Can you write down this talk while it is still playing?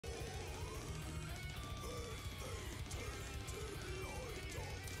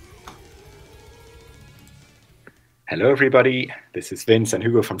Hello, everybody. This is Vince and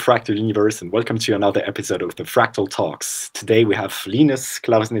Hugo from Fractal Universe, and welcome to another episode of the Fractal Talks. Today we have Linus,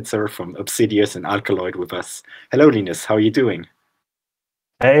 Klausenitzer from Obsidious and Alkaloid with us. Hello, Linus. How are you doing?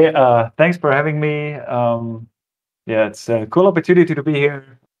 Hey, thanks for having me. Yeah, it's a cool opportunity to be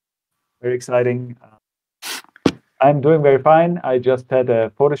here. Very exciting. I'm doing very fine. I just had a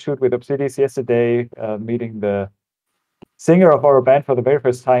photo shoot with Obsidious yesterday, meeting the singer of our band for the very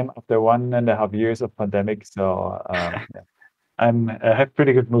first time after 1.5 years of pandemic. So yeah, I have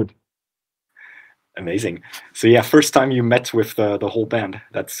pretty good mood. Amazing. So yeah, first time you met with the whole band.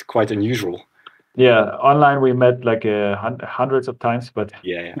 That's quite unusual. Yeah, online we met like hundreds of times, but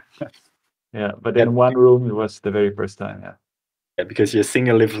Yeah. yeah, but Yeah, in one room it was the very first time. Yeah. yeah, because your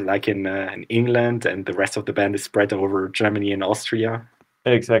singer lives like in England, and the rest of the band is spread over Germany and Austria.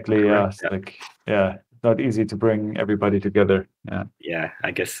 Exactly. Yeah. Correct. It's like, yeah, not easy to bring everybody together. Yeah. Yeah, I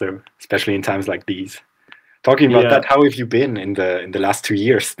guess so, especially in times like these. Talking about Yeah. that, how have you been in the last 2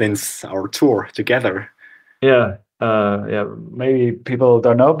 years since our tour together? Yeah. Yeah. Maybe people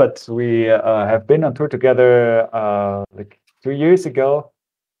don't know, but we have been on tour together like 2 years ago.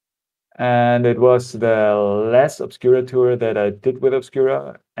 And it was the last Obscura tour that I did with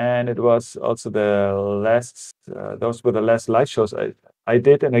Obscura. And it was also the last, those were the last live shows I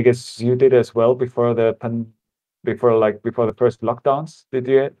did. And I guess you did as well before before the first lockdowns. Did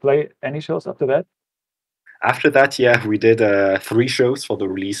you play any shows after that? After that, yeah, we did 3 shows for the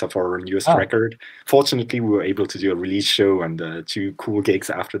release of our newest Ah, record. Fortunately, we were able to do a release show and 2 cool gigs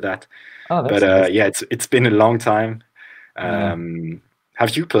after that. oh, But that's nice. yeah, it's been a long time. Yeah.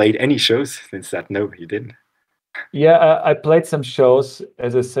 Have you played any shows since that? No, you didn't. Yeah, I played some shows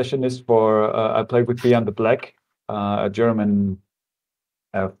as a sessionist for. I played with Beyond the Black, a German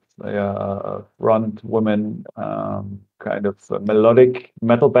uh, front woman kind of melodic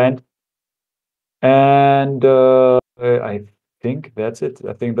metal band, and I think that's it.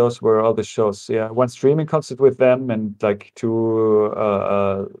 I think those were all the shows. Yeah, one streaming concert with them, and like two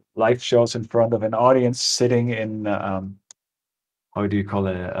live shows in front of an audience, sitting in how do you call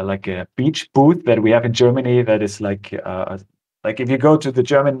it? Like a beach booth that we have in Germany. That is like if you go to the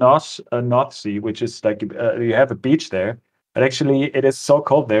German North Sea, which is like you have a beach there, but actually it is so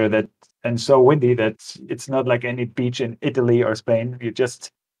cold there that and so windy that it's not like any beach in Italy or Spain. You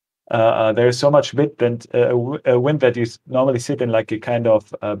just there's so much wind that you normally sit in like a kind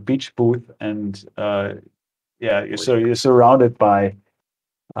of beach booth, and yeah, you're surrounded by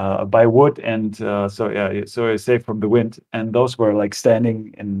wood, and so yeah, so you're safe from the wind. And those were like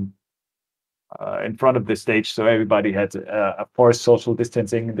standing in front of the stage, so everybody had a forced social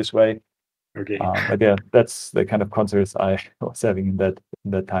distancing in this way. Okay. But yeah, that's the kind of concerts I was having in that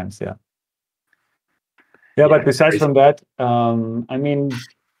times. Yeah, yeah. Yeah, But it's besides crazy. from that, I mean,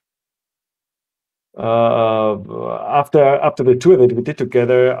 after the tour that we did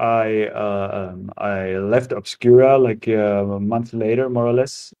together, I left Obscura like a month later, more or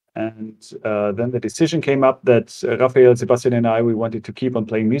less. And then the decision came up that Raphael, Sebastian, and I, we wanted to keep on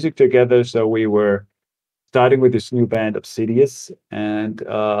playing music together. So we were starting with this new band, Obsidious. And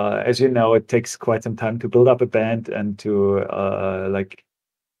as you know, it takes quite some time to build up a band and to like,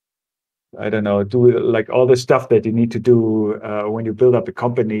 I don't know, do like all the stuff that you need to do when you build up a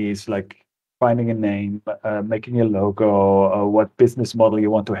company, is like finding a name, making a logo, what business model you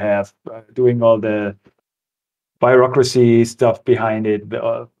want to have, doing all the bureaucracy stuff behind it,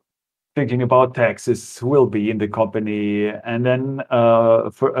 thinking about taxes, who will be in the company, and then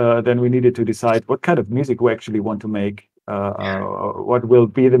then we needed to decide what kind of music we actually want to make. What will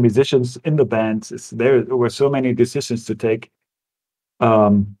be the musicians in the band? There were so many decisions to take.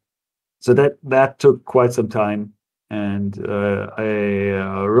 Um, so that took quite some time, and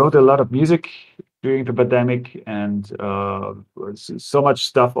I wrote a lot of music during the pandemic, and so much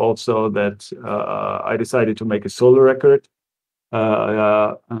stuff also that I decided to make a solo record.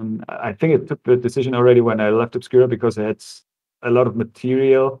 I think I took the decision already when I left Obscura, because I had a lot of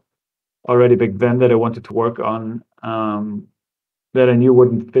material already back then that I wanted to work on, that I knew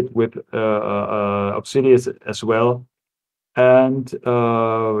wouldn't fit with Obsidious as well. And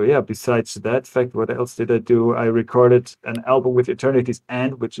yeah, besides that fact, what else did I do? I recorded an album with Eternity's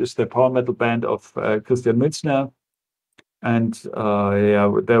End, which is the power metal band of Christian Münzner. And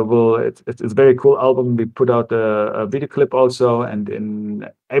yeah, it's a very cool album. We put out a video clip also, and in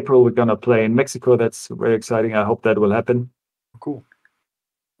April we're gonna play in Mexico. That's very exciting. I hope that will happen. Cool.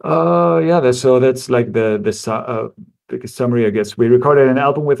 Yeah, that's like the summary, I guess. We recorded an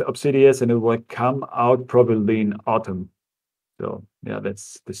album with Obsidious, and it will come out probably in autumn. So yeah,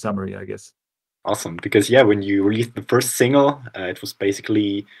 that's the summary, I guess. Awesome. Because yeah, when you released the first single, it was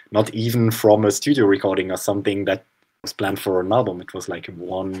basically not even from a studio recording or something that was planned for an album. It was like a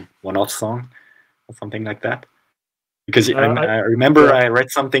one-off song or something like that. Because I remember I read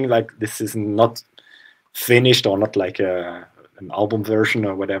something like this is not finished or not like an album version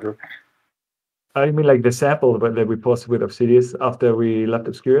or whatever. I mean, like the sample that we posted with Obsidious after we left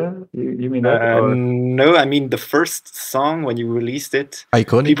Obscura? You mean that? No, I mean the first song when you released it.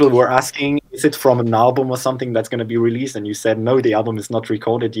 Iconic. People were asking, is it from an album or something that's going to be released? And you said, no, the album is not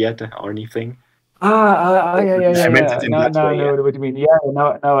recorded yet or anything. Yeah. I meant it in that way, I know what you mean. Yeah,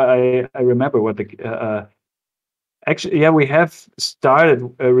 now I remember what the... Actually, yeah, we have started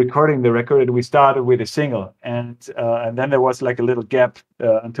recording the record, and we started with a single, and then there was like a little gap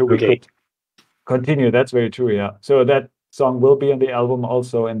until we could continue. That's very true, yeah. So that song will be on the album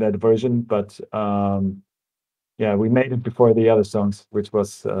also in that version, but yeah, we made it before the other songs, which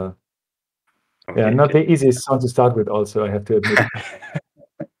was not the easiest song to start with. Also, I have to admit.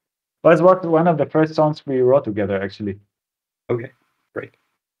 But it was one of the first songs we wrote together, actually. Okay, great.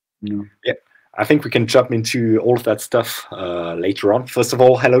 Yeah. I think we can jump into all of that stuff later on. First of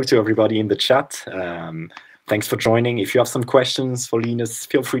all, hello to everybody in the chat. Thanks for joining. If you have some questions for Linus,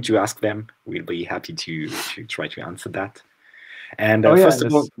 feel free to ask them. We'll be happy to try to answer that. And first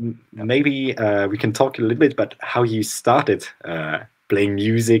of all, maybe we can talk a little bit about how you started playing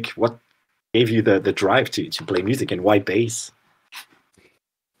music. What gave you the drive to play music, and why bass?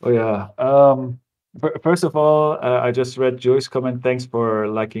 Oh yeah. First of all, I just read Joy's comment. Thanks for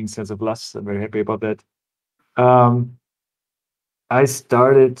liking Sense of Loss. I'm very happy about that. I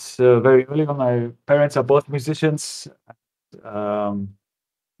started very early on. My parents are both musicians.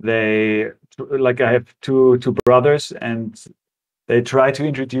 They I have two brothers, and they try to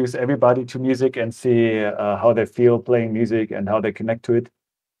introduce everybody to music and see how they feel playing music and how they connect to it.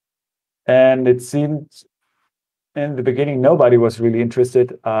 And it seemed in the beginning, nobody was really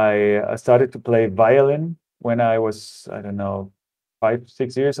interested. I started to play violin when I was, I don't know, 5,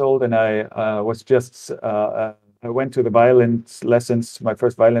 6 years old, and I was just I went to the violin lessons, my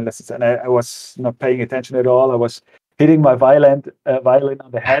first violin lessons, and I was not paying attention at all. I was hitting my violin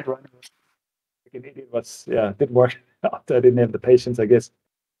on the head, running like an idiot. Didn't work out. I didn't have the patience, I guess.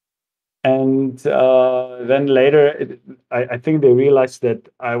 And then later, I think they realized that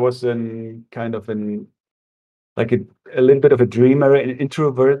I was like a little bit of a dreamer, an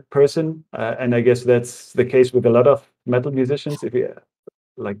introvert person, and I guess that's the case with a lot of metal musicians. If you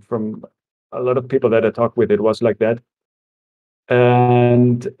from a lot of people that I talked with, it was like that.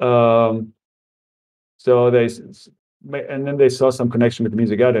 And so then they saw some connection with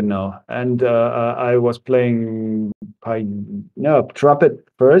music. I don't know. And I was playing trumpet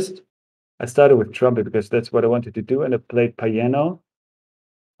first. I started with trumpet because that's what I wanted to do, and I played piano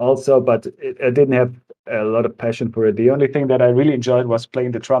also, but I didn't have a lot of passion for it. The only thing that I really enjoyed was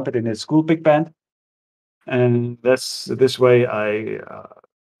playing the trumpet in a school big band, and this way I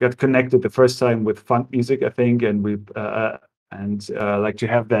got connected the first time with funk music, I think, and we like to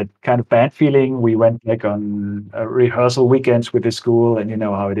have that kind of band feeling. We went like on rehearsal weekends with the school, and you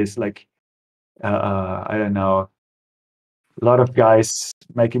know how it is, like I don't know, a lot of guys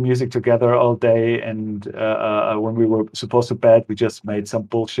making music together all day, and when we were supposed to bed, we just made some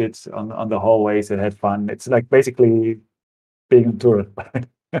bullshit on the hallways and had fun. It's like basically being on tour.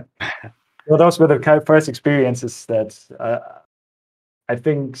 Well, those were the first experiences that I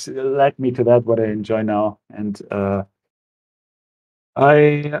think led me to that, what I enjoy now. And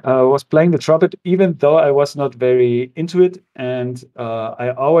I was playing the trumpet, even though I was not very into it, and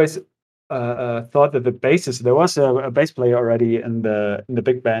I always thought that the bassist, there was a bass player already in the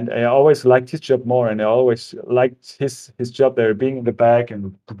big band. I always liked his job more, and I always liked his job there, being in the back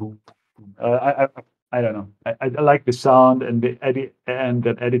and I don't know. I like the sound and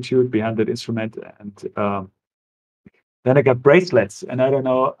that attitude behind that instrument. And then I got bracelets, and I don't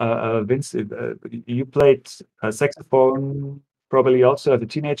know, Vince, you played saxophone probably also as a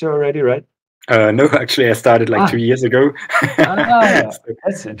teenager already, right? No, actually, I started like 2 years ago.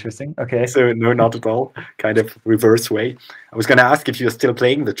 That's interesting. Okay. So no, not at all. Kind of reverse way. I was going to ask if you're still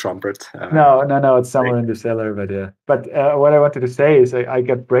playing the trumpet. No, it's somewhere in the cellar. But yeah. But what I wanted to say is I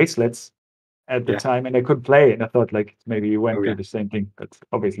got bracelets at the time, and I couldn't play. And I thought like maybe you went through the same thing, but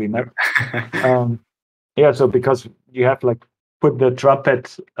obviously not. Yeah. So because you have like put the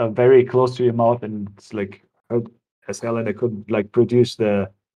trumpet very close to your mouth, and it's like as hell, and I couldn't like produce the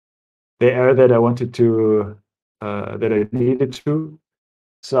air that I wanted to, that I needed to.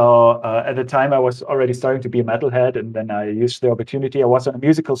 So at the time, I was already starting to be a metalhead, and then I used the opportunity. I was on a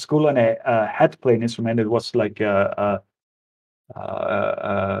musical school, and I had to play an instrument. It was like a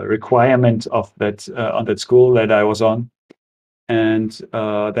requirement of that on that school that I was on. And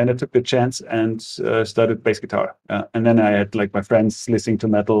then I took the chance and started bass guitar. And then I had like my friends listening to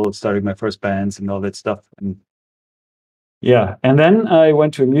metal, started my first bands and all that stuff. And yeah, and then I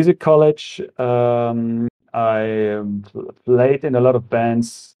went to a music college. I played in a lot of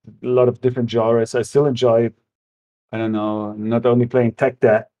bands, a lot of different genres. I still enjoy, I don't know, not only playing tech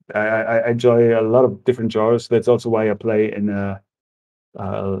death. I enjoy a lot of different genres. That's also why I play in a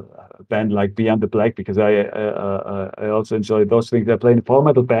band like Beyond the Black, because I also enjoy those things. I play in a power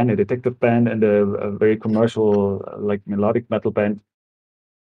metal band, a detective band, and a very commercial like melodic metal band,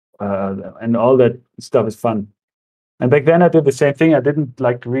 and all that stuff is fun. And back then I did the same thing. I didn't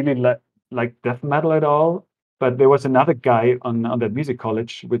like really like death metal at all, but there was another guy on that music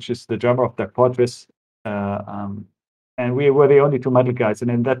college, which is the drummer of Dark Fortress, and we were the only two metal guys.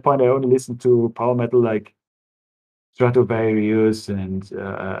 And at that point, I only listened to power metal like Stratovarius and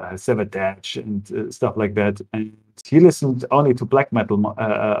Savatage and stuff like that. And he listened only to black metal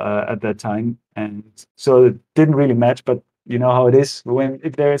at that time, and so it didn't really match. But you know how it is when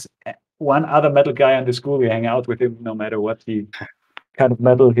if there's one other metal guy on the school, you hang out with him no matter what kind of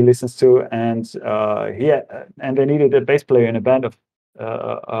metal he listens to. And and they needed a bass player in a band of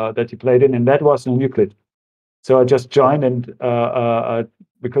that he played in, and that was no Euclid. So I just joined, and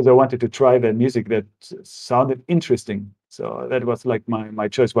because I wanted to try the music that sounded interesting. So that was like my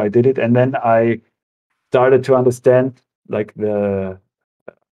choice why I did it. And then I started to understand like the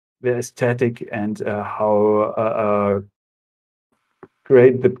aesthetic and how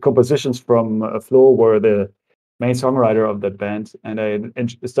create the compositions from Flo were the main songwriter of that band, and I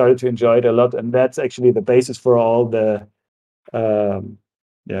started to enjoy it a lot. And that's actually the basis for all the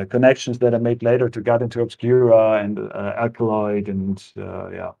connections that I made later to get into Obscura and Alkaloid and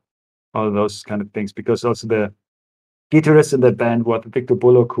all those kind of things. Because also the guitarist in that band was Victor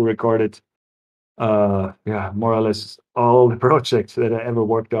Bullock, who recorded more or less all the projects that I ever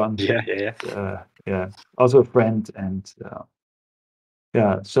worked on. Also a friend, and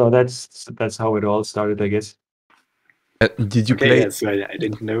so that's how it all started, I guess. Did you play? So I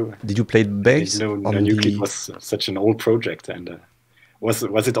didn't know. Did you play bass? I didn't know Nuclear was such an old project, and was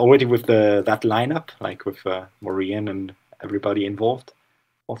it already with that lineup, like with Maureen and everybody involved,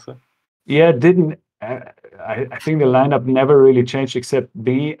 also? Yeah, it didn't. I think the lineup never really changed except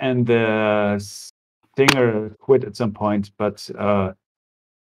me and the singer quit at some point, but.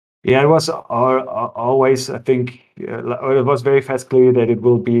 It was always, I think, it was very fast clear that it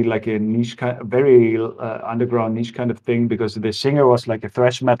will be like a niche very underground niche kind of thing, because the singer was like a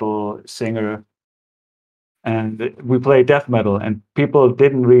thrash metal singer, and we played death metal, and people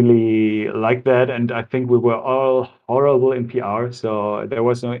didn't really like that, and I think we were all horrible in PR, so there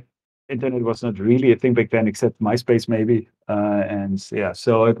was no internet was not really a thing back then, except MySpace maybe,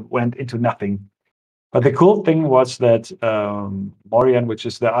 so it went into nothing. But the cool thing was that Morian, which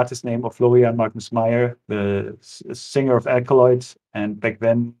is the artist name of Florian Magnus Meyer, the singer of Alkaloid, and back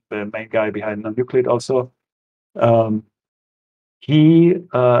then the main guy behind Non-Euclid also, his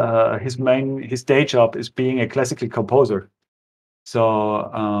day job is being a classical composer.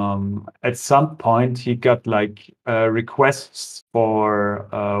 So at some point he got like requests for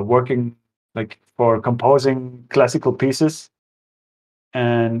working, like for composing classical pieces.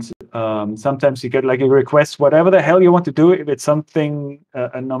 And sometimes you get like a request, whatever the hell you want to do. If it's something,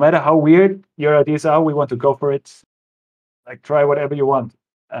 and no matter how weird your ideas are, we want to go for it. Like try whatever you want.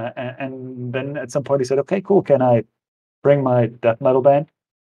 And then at some point he said, okay, cool. Can I bring my death metal band?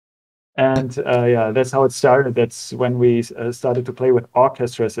 And that's how it started. That's when we started to play with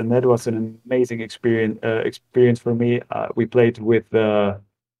orchestras, and that was an amazing experience for me. We played with the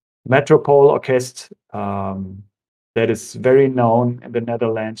Metropole Orchestra. That is very known in the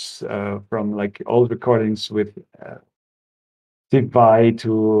Netherlands from like old recordings with Steve Vai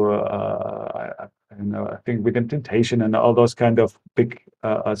to I don't know, I think Within Temptation and all those kind of big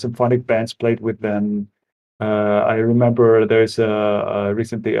symphonic bands played with them. I remember there's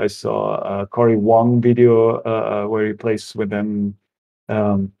recently I saw a Cory Wong video where he plays with them.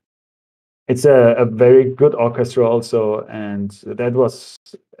 It's a very good orchestra also, and that was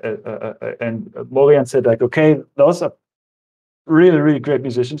and Morian said like, okay, those are really, really great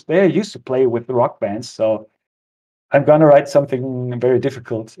musicians. They used to play with the rock bands, so I'm gonna write something very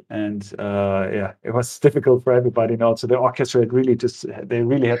difficult. And it was difficult for everybody, and also the orchestra they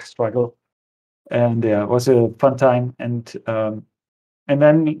really had to struggle. And it was a fun time. And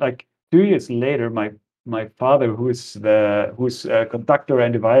then like 2 years later, my father, who's a conductor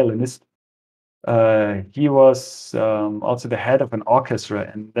and a violinist, he was also the head of an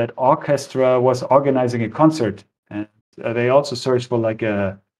orchestra, and that orchestra was organizing a concert, and they also searched for like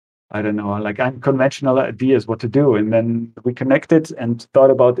a I don't know, like unconventional ideas what to do. And then we connected and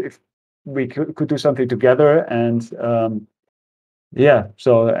thought about if we could do something together. And yeah,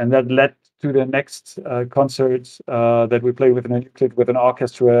 so, and that led to the next concert that we played with an Euclid with an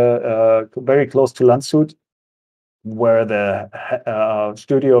orchestra very close to Landshut, where the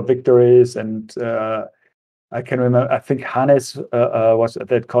studio of Victor is. And I can remember, I think Hannes was at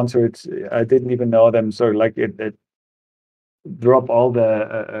that concert. I didn't even know them. So like it got all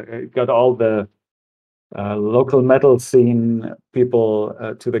the local metal scene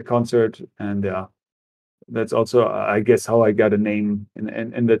people to the concert. And yeah, that's also, I guess, how I got a name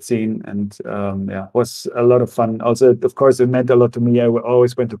in that scene. And yeah, it was a lot of fun. Also, of course, it meant a lot to me. I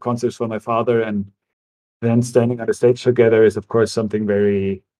always went to concerts for my father, and then standing on the stage together is, of course, something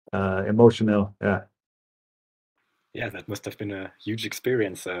very emotional. Yeah. Yeah, that must have been a huge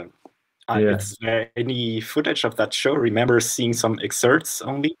experience. Yeah. Is there any footage of that show? Remember seeing some excerpts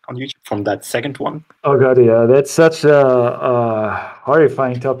only on YouTube from that second one? Oh God, yeah, that's such a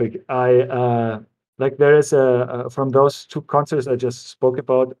horrifying topic. I like there is from those two concerts I just spoke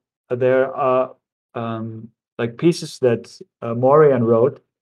about, there are like pieces that Morian wrote,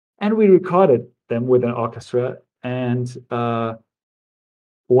 and we recorded them with an orchestra. And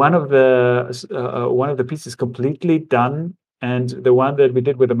one of the pieces completely done, and the one that we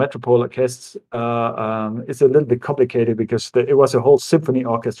did with the Metropole Orchestra is a little bit complicated because it was a whole symphony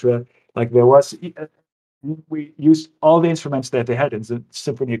orchestra. Like there was, we used all the instruments that they had in the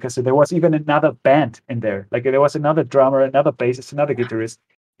symphony orchestra. There was even another band in there. Like there was another drummer, another bassist, another guitarist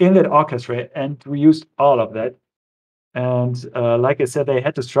in that orchestra, and we used all of that. And like I said, they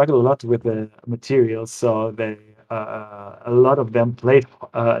had to struggle a lot with the materials, so they a lot of them played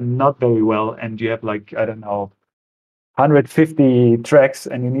not very well. And you have like, I don't know, 150 tracks,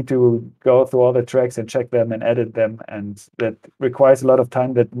 and you need to go through all the tracks and check them and edit them, and that requires a lot of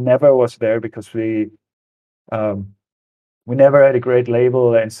time that never was there because we never had a great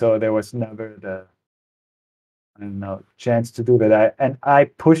label, and so there was never the, I don't know, chance to do that. I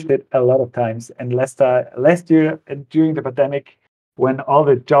pushed it a lot of times. And last year during the pandemic, when all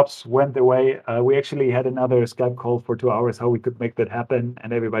the jobs went away, we actually had another Skype call for 2 hours how we could make that happen,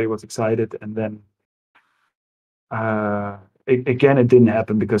 and everybody was excited. And then again, it didn't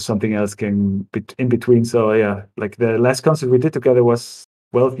happen because something else came in between. So yeah, like the last concert we did together was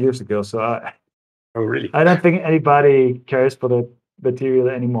 12 years ago. So Oh, really? I don't think anybody cares for the material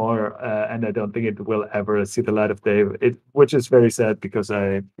anymore, and I don't think it will ever see the light of day. Which is very sad because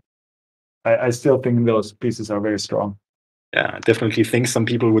I still think those pieces are very strong. Yeah, I definitely think some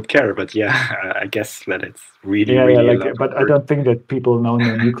people would care, but yeah, I guess that it's really, yeah, really. like, but I don't think that people know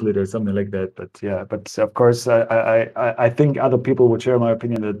no Euclid or something like that. But yeah, but of course, I think other people would share my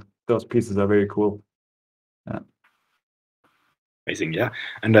opinion that those pieces are very cool. Yeah. Amazing, yeah.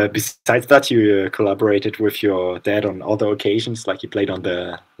 And besides that, you collaborated with your dad on other occasions, like you played on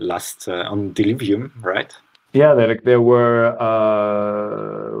the last on Delirium, right? Yeah, there were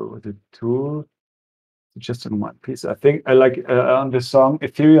was it two, just in one piece. I think I like on the song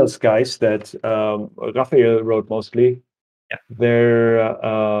 "Ethereal Skies" that Raphael wrote mostly. Yeah. There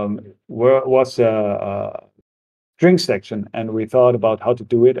was a string section, and we thought about how to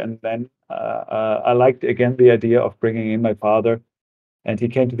do it. And then I liked again the idea of bringing in my father. And he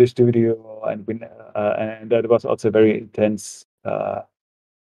came to the studio, and and that was also a very intense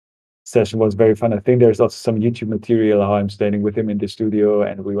session. Was very fun. I think there's also some YouTube material how I'm standing with him in the studio,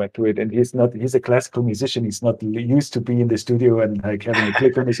 and we went through it. And he's a classical musician. He's not used to be in the studio and like having a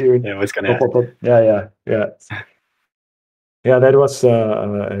click on his hearing. Yeah, I was gonna. Yeah. Yeah, that was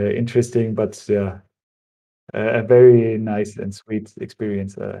interesting, but yeah, a very nice and sweet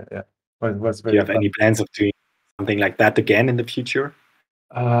experience. Yeah, it was very. Do you have fun. any plans of doing something like that again in the future?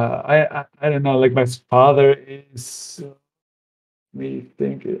 I don't know. Like my father is, we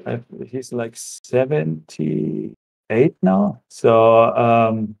think he's like 78 now.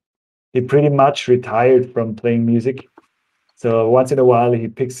 So he pretty much retired from playing music. So once in a while he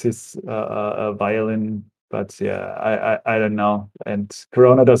picks his violin, but yeah, I don't know. And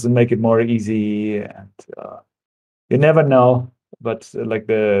Corona doesn't make it more easy, and you never know. But like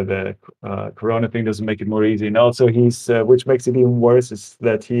the Corona thing doesn't make it more easy. And also he's, which makes it even worse, is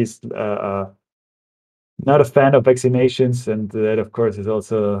that he's not a fan of vaccinations, and that of course is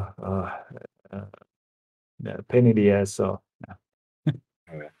also a pain in the ass. So yeah.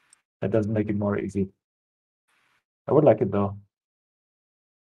 Okay. That doesn't make it more easy. I would like it though.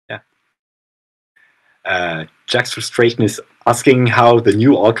 Yeah. Jack's Frustration is asking how the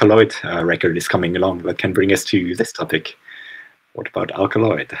new Alkaloid record is coming along. That can bring us to this topic. What about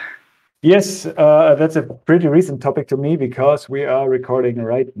Alkaloid? Yes, that's a pretty recent topic to me because we are recording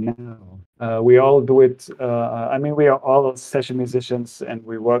right now. We all do it. I mean, we are all session musicians and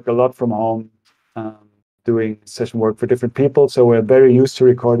we work a lot from home, doing session work for different people. So we're very used to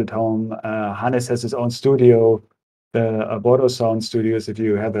record at home. Hannes has his own studio, the Bordeaux Sound Studios. If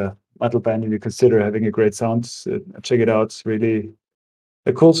you have a metal band and you consider having a great sound, check it out. It's really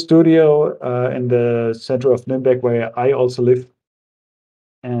a cool studio in the center of Nuremberg where I also live.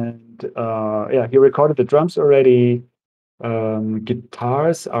 And yeah, he recorded the drums already.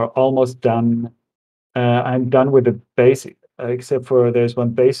 Guitars are almost done. I'm done with the bass, except for there's one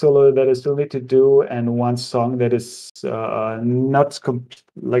bass solo that I still need to do, and one song that is not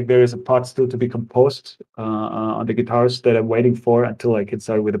like there is a part still to be composed on the guitars that I'm waiting for until I can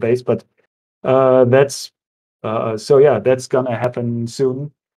start with the bass. But that's so yeah, that's gonna happen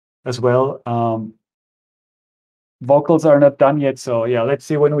soon as well. Vocals are not done yet, so yeah, let's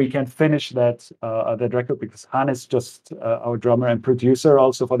see when we can finish that record, because Hannes, just our drummer and producer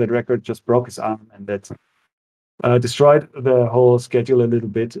also for that record, just broke his arm, and that destroyed the whole schedule a little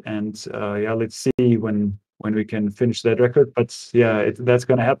bit. And yeah, let's see when we can finish that record. But yeah, that's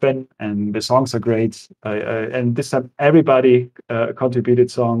gonna happen, and the songs are great. And this time everybody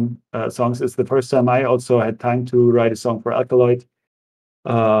contributed songs. It's the first time I also had time to write a song for Alkaloid.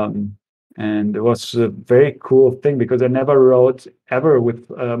 And it was a very cool thing because I never wrote ever with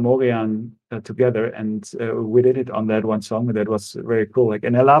Morian together, and we did it on that one song. That was very cool. Like,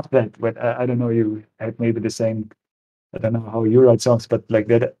 and I love that. But I don't know, you had maybe the same. I don't know how you write songs, but like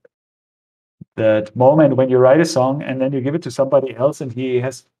that moment when you write a song and then you give it to somebody else, and he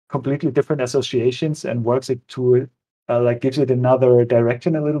has completely different associations and works it to like gives it another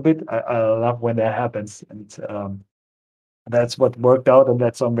direction a little bit. I love when that happens, and that's what worked out on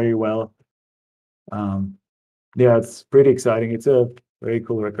that song very well. Yeah, it's pretty exciting. It's a very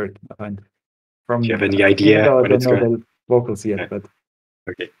cool record, I find. Do you have any idea even though I when don't it's know going? the vocals yet, Yeah. but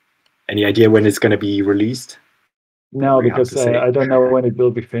Okay. Any idea when it's going to be released? no, Very hard because to say. I don't know when it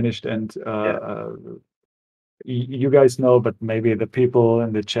will be finished, and you guys know, but maybe the people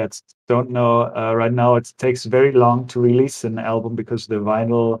in the chats don't know. Right now, it takes very long to release an album because the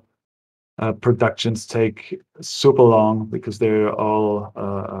vinyl productions take super long because they're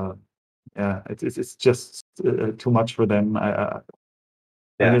all yeah, it's just too much for them.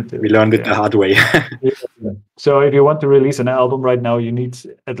 Yeah, we learned it the hard way. Yeah. So if you want to release an album right now, you need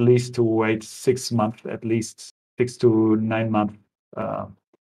at least to wait 6 months, at least 6 to 9 months,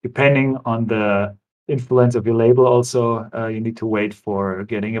 depending on the influence of your label. Also, you need to wait for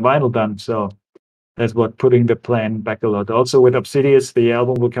getting a vinyl done. So that's what putting the plan back a lot. Also with Obsidious, the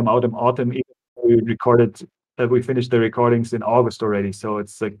album will come out in autumn. Even though we finished the recordings in August already. So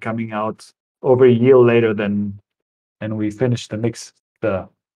it's coming out over a year later than we finished the mix.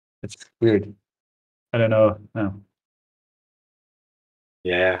 It's weird. I don't know. No.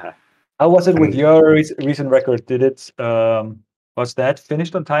 Yeah. How was it with your recent record? Did it was that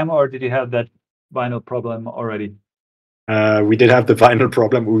finished on time, or did you have that vinyl problem already? We did have the vinyl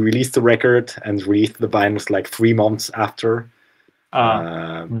problem. We released the record and released the vinyls like 3 months after.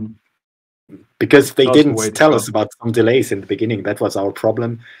 Because they didn't tell us about some delays in the beginning. That was our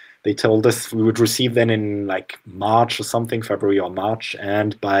problem. They told us we would receive them in like March or something, February or March,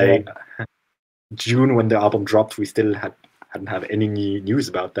 and by June, when the album dropped, we still hadn't had any news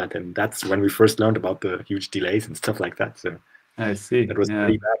about that, and that's when we first learned about the huge delays and stuff like that. So I see. That was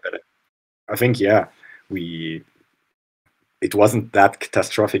pretty bad, but I think it wasn't that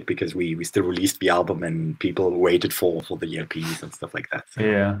catastrophic because we still released the album and people waited for the LPs and stuff like that. So.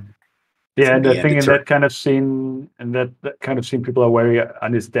 Yeah, and I think in that kind of scene, people are very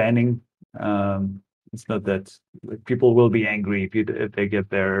understanding. It's not that people will be angry if they get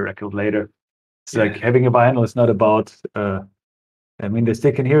their record later. It's like having a vinyl is not about. I mean, they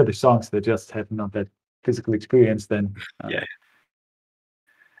still can hear the songs; they just have not that physical experience. Then.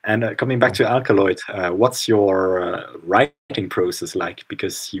 And coming back to Alkaloid, what's your writing process like?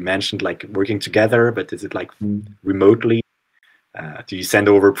 Because you mentioned like working together, but is it like remotely? Do you send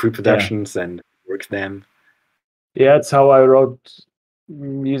over pre-productions and work them? Yeah, it's how I wrote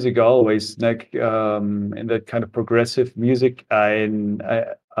music always. Like in that kind of progressive music, we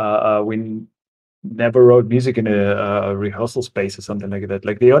never wrote music in a rehearsal space or something like that.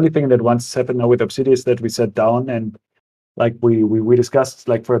 Like the only thing that once happened now with Obsidious is that we sat down and like we discussed,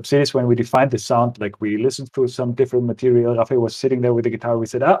 like for Obsidious, when we defined the sound, like we listened to some different material. Raphael was sitting there with the guitar. We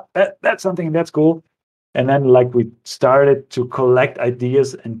said, that's something that's cool. And then like we started to collect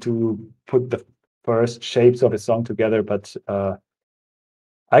ideas and to put the first shapes of a song together. But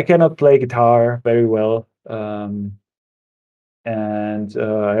I cannot play guitar very well. and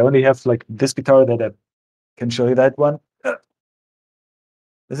I only have like this guitar that I can show you that one.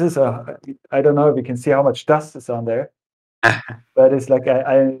 This is I don't know if you can see how much dust is on there, but it's like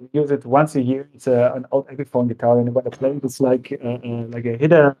I use it once a year. It's an old Epiphone guitar, and when I play it, it's like I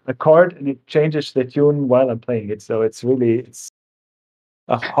hit a chord and it changes the tune while I'm playing it. So it's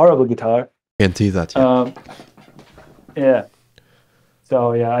a horrible guitar. Can't see that. Yeah. Yeah.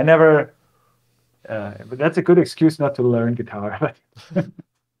 So yeah, I never. But that's a good excuse not to learn guitar. But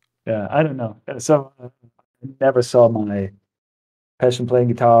yeah, I don't know. So I never saw my passion playing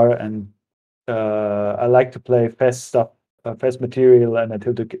guitar, and I like to play fast stuff, fast material, and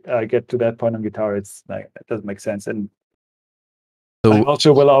until I get to that point on guitar, it's like it doesn't make sense. And So I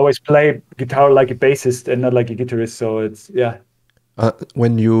also will always play guitar like a bassist and not like a guitarist. So it's yeah.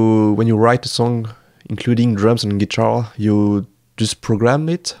 When you write a song, including drums and guitar, you just program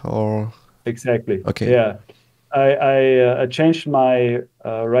it, or Exactly. okay. Yeah, I changed my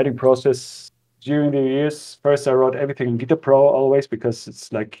writing process during the years. First, I wrote everything in Guitar Pro always because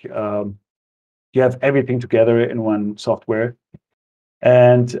it's like you have everything together in one software.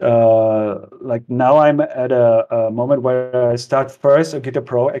 And like now I'm at a moment where I start first on Guitar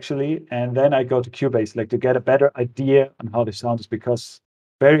Pro actually, and then I go to Cubase like to get a better idea on how the sound is, because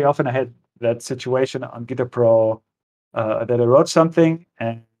very often I had that situation on Guitar Pro that I wrote something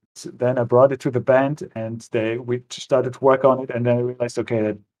and then I brought it to the band and we started to work on it, and then I realized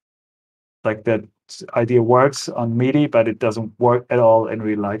okay that idea works on MIDI, but it doesn't work at all in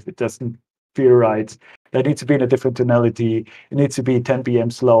real life. It doesn't feel right. That needs to be in a different tonality. It needs to be 10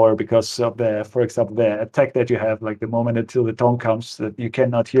 BM slower because of for example, the attack that you have, like the moment until the tone comes, that you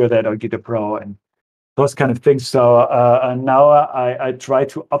cannot hear that on Guitar Pro and those kind of things. So and now I try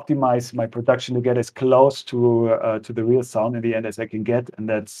to optimize my production to get as close to the real sound in the end as I can get, and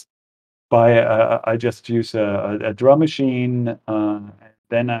that's by I just use a drum machine.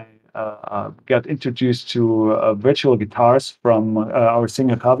 Then I got introduced to virtual guitars from our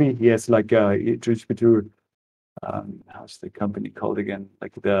singer Javi. He has like he introduced me to how's the company called again?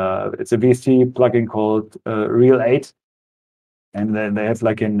 Like it's a VST plugin called Real 8, and then they have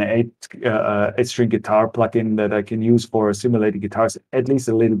like an 8-string guitar plugin that I can use for simulating guitars at least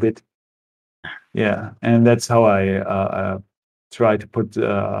a little bit. Yeah, and that's how I try to put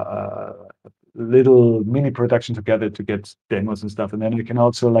little mini production together to get demos and stuff. And then you can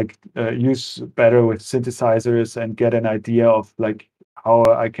also like use better with synthesizers and get an idea of like how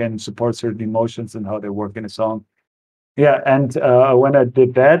I can support certain emotions and how they work in a song. Yeah, and when I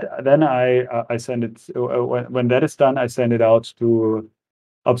did that, then I send it when that is done, I send it out to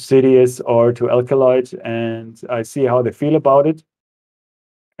Obsidious or to Alkaloid, and I see how they feel about it.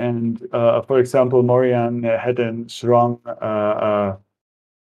 And for example, Morian had a strong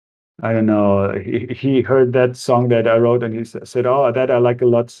I don't know. He heard that song that I wrote, and he said, "Oh, that I like a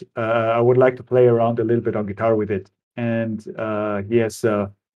lot. I would like to play around a little bit on guitar with it." And he has.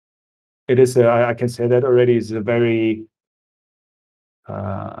 It is. I can say that already. Is a very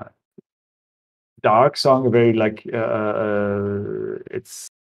dark song. A very like. It's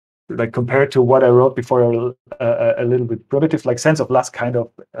like compared to what I wrote before, a little bit primitive, like Sense of Lust kind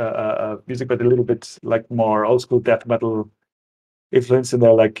of music, but a little bit like more old school death metal influence in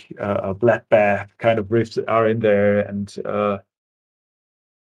there, like Black Bath kind of riffs are in there, and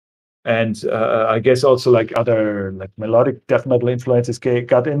I guess also like other like melodic death metal influences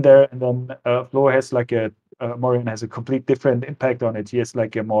got in there. And then Flo has like Morian has a complete different impact on it. He has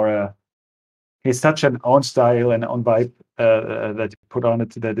like a more he's such an own style and own vibe that you put on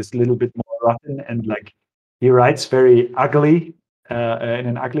it that is a little bit more rotten, and like he writes very ugly in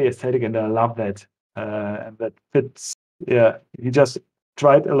an ugly aesthetic, and I love that. And that fits. Yeah, he just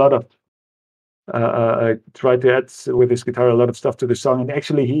tried a lot of tried to add with his guitar a lot of stuff to the song, and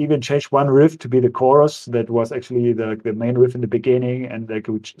actually he even changed one riff to be the chorus that was actually the main riff in the beginning, and they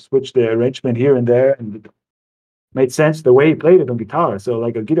could switch the arrangement here and there, and it made sense the way he played it on guitar. So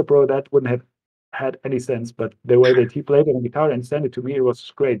like a Guitar Pro, that wouldn't have had any sense, but the way that he played it on guitar and sent it to me, it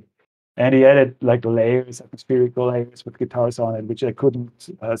was great. And he added like layers, atmospherical layers with guitars on it, which I couldn't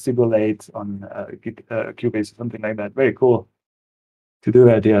simulate on Cubase or something like that. Very cool to do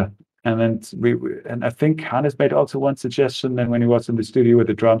that, yeah. And then and I think Hannes made also one suggestion. Then when he was in the studio with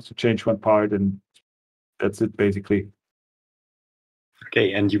the drums, to change one part, and that's it basically.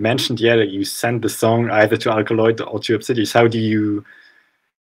 Okay, and you mentioned that you send the song either to Alkaloid or to Obsidious. How do you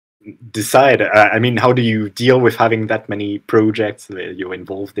decide? I mean, how do you deal with having that many projects that you're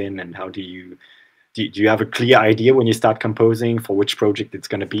involved in, and how do you have a clear idea when you start composing for which project it's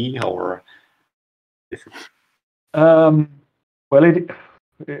going to be, or? Well,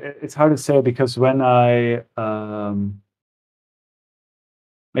 it's hard to say, because when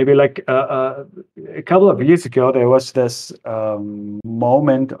maybe like a couple of years ago, there was this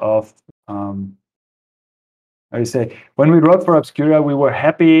moment of, how do you say, when we wrote for Obscura, we were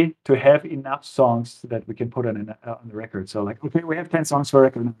happy to have enough songs that we can put on the record. So like, okay, we have 10 songs for a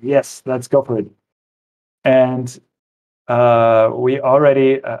record now. Yes, let's go for it. And we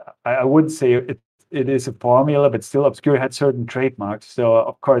already, I wouldn't say it is a formula, but still Obscura had certain trademarks. So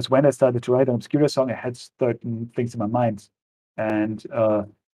of course, when I started to write an Obscura song, I had certain things in my mind. And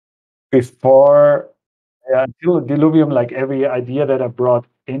before, until Diluvium, like every idea that I brought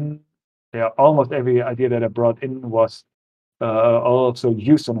in, almost every idea that I brought in was also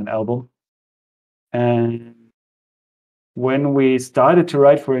used on an album. And when we started to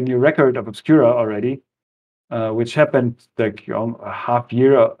write for a new record of Obscura already, which happened like a half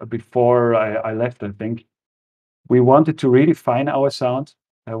year before I left, I think, we wanted to redefine our sound,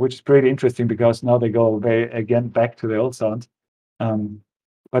 which is pretty interesting because now they go again back to the old sound.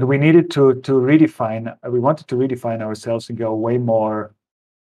 But we needed to redefine. We wanted to redefine ourselves and go way more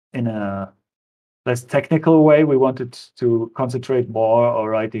in a less technical way. We wanted to concentrate more on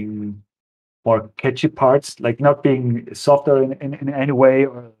writing more catchy parts, like not being softer in any way,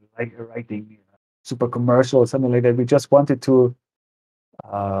 or like writing super commercial or something like that. We just wanted to,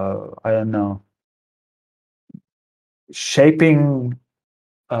 I don't know, shaping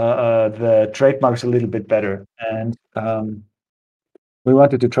the trademarks a little bit better. And we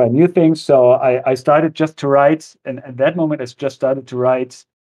wanted to try new things. So I started just to write. And at that moment, I just started to write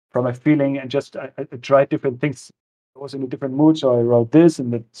from a feeling, and just I tried different things. I was in a different mood, so I wrote this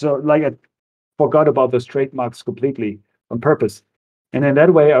and that. So like I forgot about those trademarks completely on purpose. And in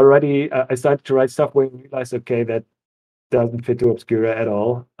that way, already I started to write stuff where I realized, okay, that doesn't fit to Obscura at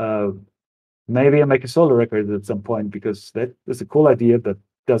all. Maybe I make a solo record at some point, because that is a cool idea that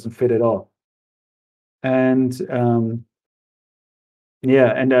doesn't fit at all. And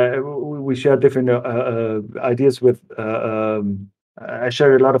yeah, and we shared different ideas with. I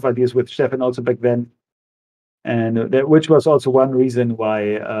shared a lot of ideas with Stefan also back then, and which was also one reason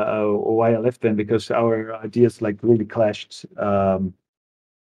why I left then, because our ideas like really clashed.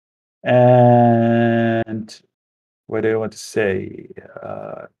 And what do I want to say?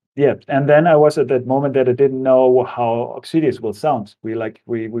 Yeah, and then I was at that moment that I didn't know how Obsidious will sound. We had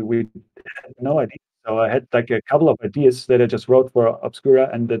no idea. So I had like a couple of ideas that I just wrote for Obscura,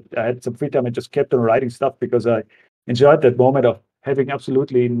 and that I had some free time. I just kept on writing stuff because I enjoyed that moment of having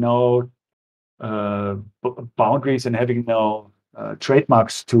absolutely no boundaries and having no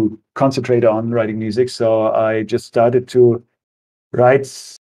trademarks to concentrate on writing music. So I just started to write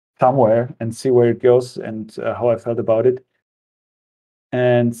somewhere and see where it goes, and how I felt about it.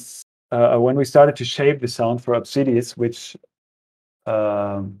 And when we started to shape the sound for Obsidious, which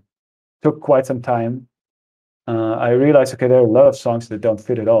took quite some time, I realized, okay, there are a lot of songs that don't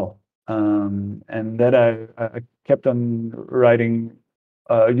fit at all. And then I kept on writing,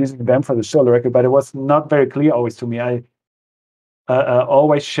 using them for the solo record, but it was not very clear always to me. I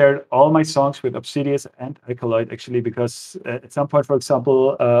always shared all my songs with Obsidious and Alkaloid, actually, because at some point, for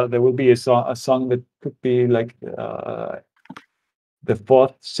example, there will be a song that could be like the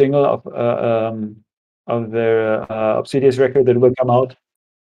fourth single of their Obsidious record that will come out.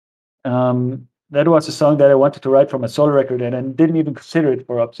 That was a song that I wanted to write from a solo record, and I didn't even consider it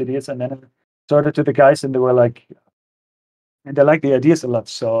for Obsidious. And then I started to the guys, and they were like, and they liked the ideas a lot.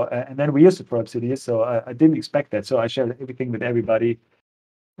 So, and then we used it for Obsidious. So I didn't expect that. So I shared everything with everybody,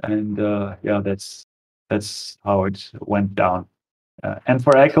 and yeah, that's how it went down. And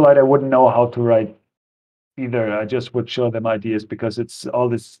for Alkaloid, I wouldn't know how to write either. I just would show them ideas, because it's all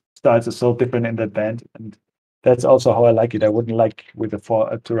these styles are so different in that band, and that's also how I like it. I wouldn't like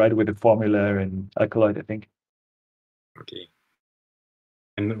to write with a formula and Alkaloid, I think. Okay.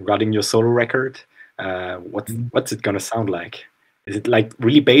 And writing your solo record, what's it gonna sound like? Is it like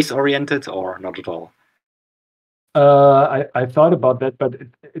really bass oriented or not at all? I thought about that, but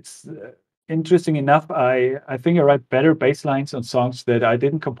it's interesting enough. I think I write better bass lines on songs that I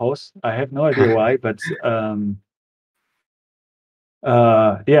didn't compose. I have no idea why, but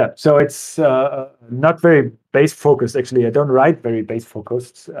yeah. So it's not very bass focused. Actually, I don't write very bass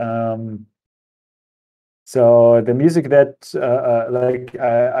focused. So the music that like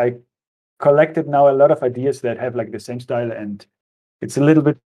I collected now a lot of ideas that have like the same style, and it's a little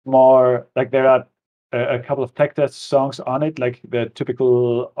bit more like there are a couple of Tech songs on it, like the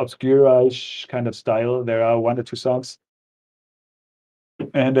typical Obscura-ish kind of style. There are 1 or 2 songs,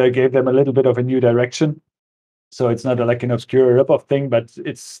 and I gave them a little bit of a new direction. So it's not like an Obscura rip-off thing, but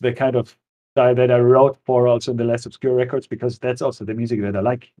it's the kind of style that I wrote for also in the less Obscura records, because that's also the music that I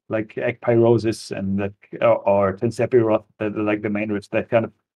like Ekpyrosis and that, or Ten Sephiroth, that like the main riffs, that kind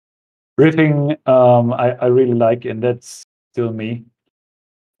of riffing, I really like, and that's still me.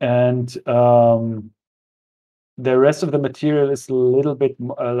 And the rest of the material is a little bit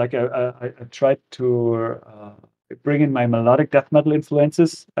like I tried to bring in my melodic death metal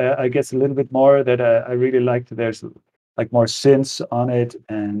influences. I guess a little bit more that I really liked. There's like more synths on it,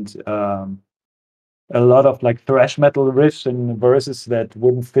 and a lot of like thrash metal riffs and verses that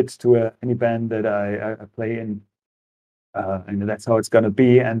wouldn't fit to any band that I play in. And that's how it's going to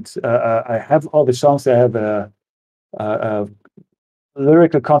be. And I have all the songs. I have a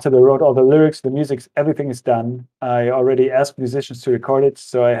lyrical concept. I wrote all the lyrics, the music, everything is done. I already asked musicians to record it.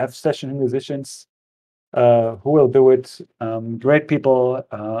 So I have session musicians who will do it. Great people.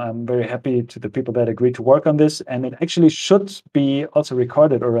 I'm very happy to the people that agreed to work on this. And it actually should be also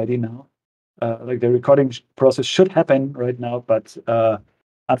recorded already now. Like the recording process should happen right now. But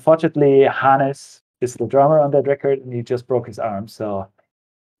unfortunately, Hannes is the drummer on that record, and he just broke his arm. So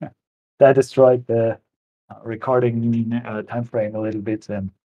that destroyed the recording time frame a little bit. And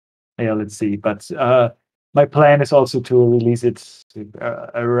yeah, let's see. But my plan is also to release it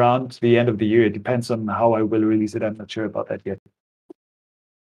around the end of the year. It depends on how I will release it. I'm not sure about that yet.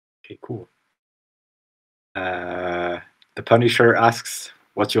 Okay, cool. The Punisher asks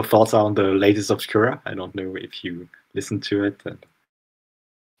what your thoughts are on the latest Obscura. I don't know if you listened to it.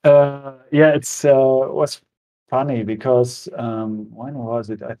 Yeah, it's was funny because when was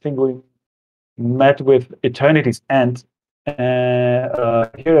it? I think we met with Eternity's End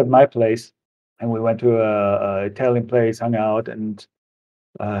here at my place, and we went to a Italian place, hung out, and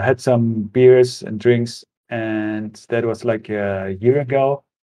had some beers and drinks, and that was like a year ago.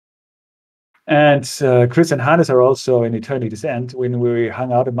 And Chris and Hannes are also in Eternity's End when we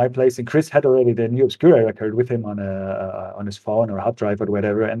hung out at my place, and Chris had already the new Obscura record with him on his phone or hard drive or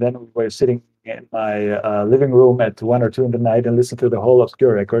whatever. And then we were sitting in my living room at 1 or 2 in the night and listened to the whole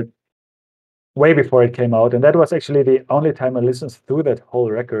Obscura record way before it came out. And that was actually the only time I listened through that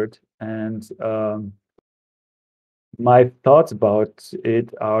whole record. And my thoughts about it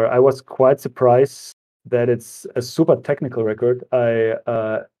are, I was quite surprised that it's a super technical record.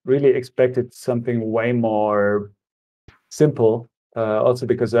 I really expected something way more simple. Also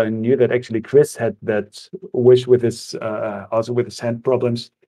because I knew that actually Chris had that wish with his also with his hand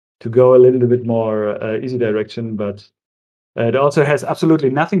problems to go a little bit more easy direction, but it also has absolutely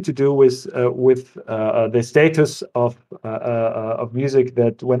nothing to do with the status of music.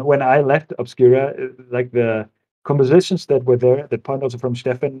 That when I left Obscura, like the compositions that were there, that point also from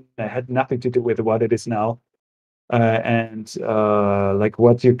Stefan, had nothing to do with what it is now. And like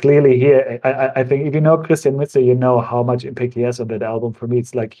what you clearly hear, I think if you know Christian Mitzer, you know how much impact he has on that album. For me,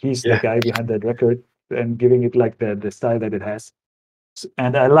 it's like he's the guy behind that record and giving it like the style that it has.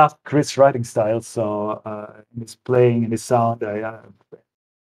 And I love Chris' writing style, so his playing and his sound,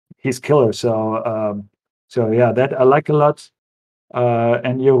 he's killer. So so yeah, that I like a lot.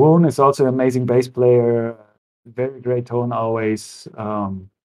 And Jeroen is also an amazing bass player, very great tone always.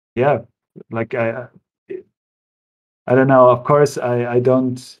 Yeah, like I don't know. Of course, I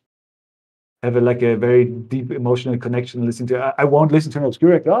don't have like a very deep emotional connection listening to. I won't listen to an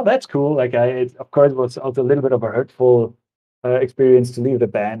Obscura. Oh, that's cool. Like it, of course, was also a little bit of a hurtful experience to leave the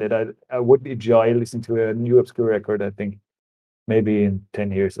band. And I would enjoy listening to a new Obscura record. I think maybe in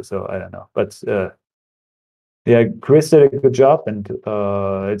 10 years or so. I don't know. But yeah, Chris did a good job, and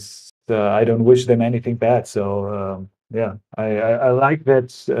it's I don't wish them anything bad. So yeah, I like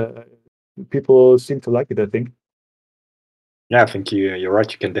that people seem to like it. I think. Yeah, I think you're right.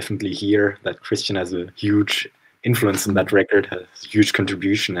 You can definitely hear that Christian has a huge influence on that record, has a huge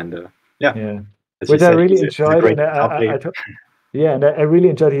contribution, and yeah. Which I really enjoyed, and yeah, and I really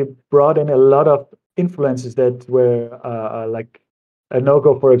enjoyed. He brought in a lot of influences that were like a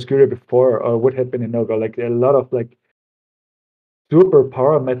no-go for Obscura before, or would have been a no-go. Like a lot of like super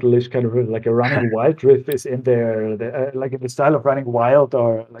power metalish kind of like a Running Wild riff is in there, like in the style of Running Wild,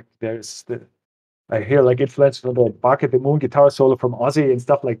 or like there's I hear like influence from the Bark at the Moon guitar solo from Ozzy and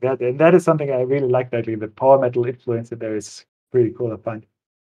stuff like that. And that is something I really like, that the power metal influence in there is pretty cool, I find.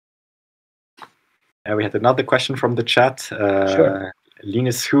 We had another question from the chat. Sure.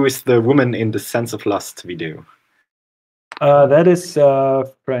 Linus, who is the woman in the Sense of Lust video? That is a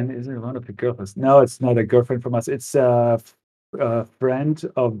friend. Is it one of the girlfriends? No, it's not a girlfriend from us. It's a friend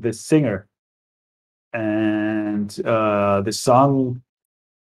of the singer. And the song,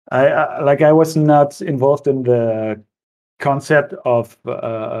 I was not involved in the concept of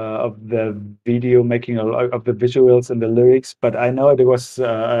the video making, of the visuals and the lyrics, but I know it was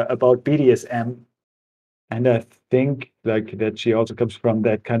about BDSM, and I think like that she also comes from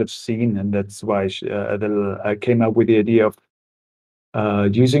that kind of scene, and that's why I came up with the idea of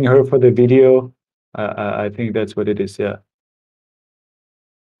using her for the video. I think that's what it is. Yeah.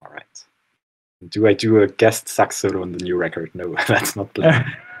 All right. Do I do a guest sax solo on the new record? No, that's not planned.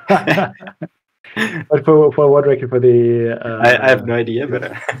 But for what record? For the I have no idea,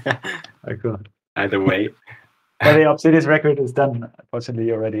 but cool. Either way. But the Obsidious record is done,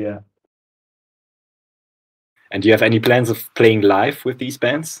 unfortunately, already. And do you have any plans of playing live with these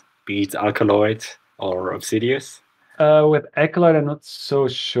bands, be it Alkaloid or Obsidious? With Alkaloid, I'm not so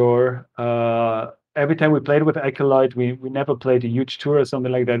sure. Every time we played with Alkaloid, we never played a huge tour or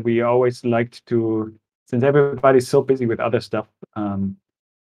something like that. We always liked to, since everybody's so busy with other stuff. I'm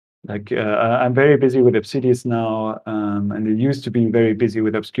very busy with Obsidious now, and I used to be very busy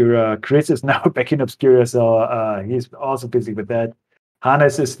with Obscura. Chris is now back in Obscura, so he's also busy with that.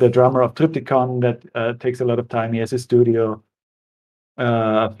 Hannes is the drummer of Triptychon. That takes a lot of time. He has a studio.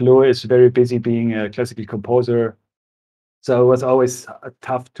 Flo is very busy being a classical composer. So it was always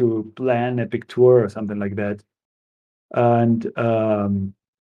tough to plan a big tour or something like that. And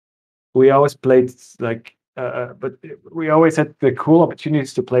we always played but we always had the cool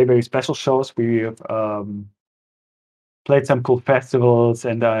opportunities to play very special shows. We have played some cool festivals,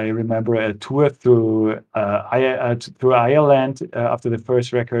 and I remember a tour through Ireland after the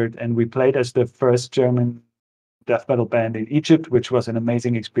first record, and we played as the first German death metal band in Egypt, which was an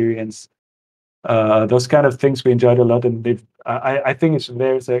amazing experience. Those kind of things we enjoyed a lot, and I think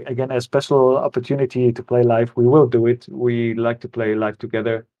there's again a special opportunity to play live. We will do it. We like to play live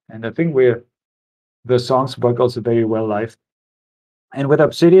together, and I think the songs work also very well live. And with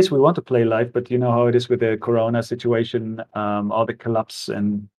Obsidious, we want to play live, but you know how it is with the Corona situation. All the clubs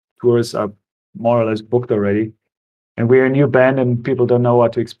and tours are more or less booked already. And we're a new band, and people don't know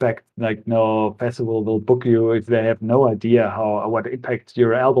what to expect. Like, no festival will book you if they have no idea what impact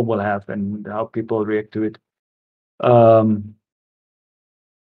your album will have and how people react to it. But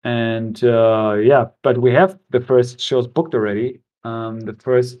we have the first shows booked already. The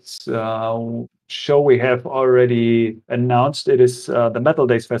first show we have already announced, it is the Metal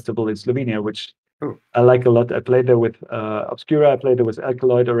Days Festival in Slovenia, which I like a lot. I played there with Obscura, I played there with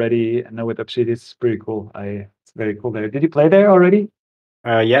Alkaloid already, and now with Obsidious. It's pretty cool. It's very cool there. Did you play there already?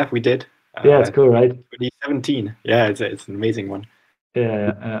 Yeah, we did. Yeah, it's cool, right? 2017. Yeah, it's an amazing one.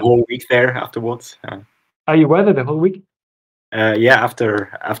 Yeah. The whole week there afterwards. Are you there the whole week? Yeah,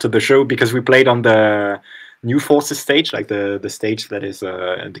 after the show, because we played on the New Forces stage, like the stage that is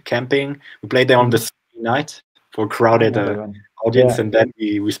the camping. We played there on the Sunday night for a crowded audience, and then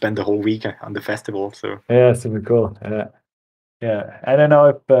we spent the whole week on the festival. So yeah, super cool. Yeah. I don't know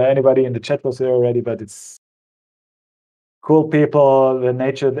if anybody in the chat was there already, but it's cool people. The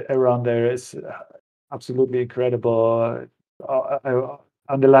nature around there is absolutely incredible.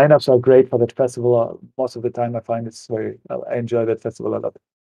 And the lineups are great for that festival. Most of the time, I find I enjoy that festival a lot.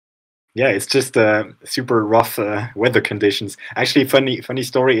 Yeah, it's just super rough weather conditions. Actually, funny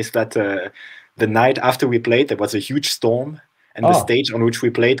story is that the night after we played, there was a huge storm, and the stage on which we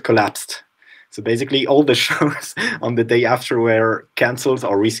played collapsed. So basically, all the shows on the day after were cancelled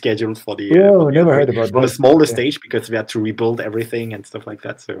or rescheduled for the. Never heard about that. On a smaller stage, because we had to rebuild everything and stuff like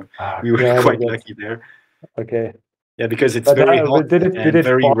that. So we were quite lucky there. Okay. Yeah, very hot and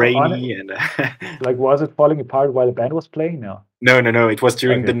very rainy, and like, was it falling apart while the band was playing? No. No. It was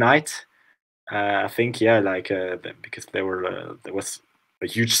during the night. I think because there was a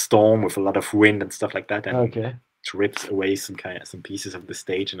huge storm with a lot of wind and stuff like that, and it ripped away some pieces of the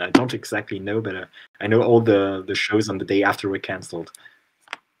stage. And I don't exactly know, but I know all the shows on the day after were cancelled.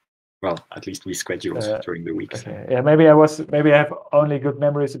 Well, at least we scheduled during the week. Okay. Yeah, maybe I have only good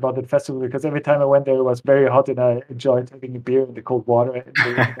memories about that festival, because every time I went there, it was very hot, and I enjoyed having a beer in the cold water.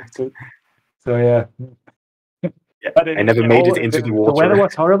 So yeah. But I never made it into the water. The weather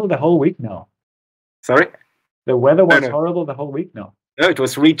was horrible the whole week now. Sorry? The weather was horrible the whole week now. No, it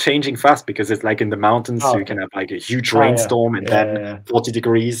was really changing fast, because it's like in the mountains, so you can have like a huge rainstorm and then 40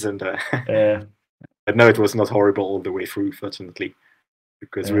 degrees. And but no, it was not horrible all the way through, fortunately,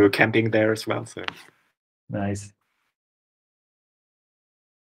 because we were camping there as well. So nice.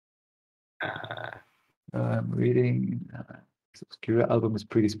 I'm reading. Obscura album is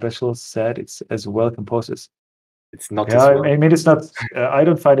pretty special. Sad. It's as well composed as. It's not. Yeah, I mean, it's not. I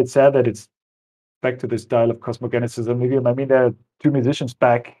don't find it sad that it's back to the style of cosmogenicism. Maybe I mean, there are two musicians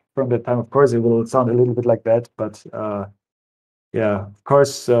back from that time. Of course, it will sound a little bit like that, but of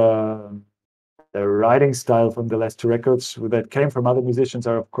course, the writing style from the last two records that came from other musicians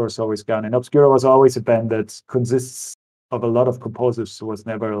are, of course, always gone. And Obscura was always a band that consists of a lot of composers. So it was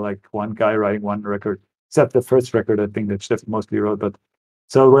never like one guy writing one record, except the first record, I think, that Stefan mostly wrote. But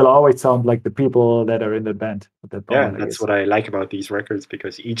So it will always sound like the people that are in the band at that Yeah, moment. that's what I like about these records,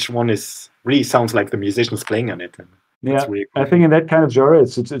 because each one really sounds like the musicians playing on it. And yeah, really cool. I think in that kind of genre,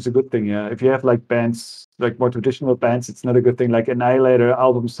 it's a good thing. Yeah, if you have like bands, like more traditional bands, it's not a good thing. Like Annihilator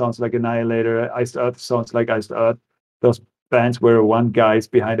album sounds like Annihilator, Iced Earth sounds like Iced Earth. Those bands where one guy is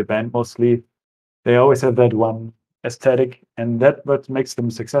behind a band mostly, they always have that one aesthetic, and that what makes them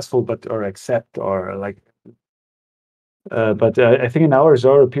successful, or accept or like. But I think in our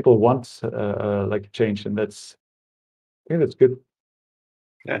genre, people want like change, and that's good.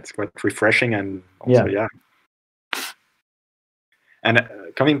 Yeah, it's quite refreshing, and also yeah. And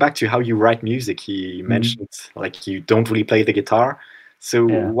coming back to how you write music, you mentioned like you don't really play the guitar. So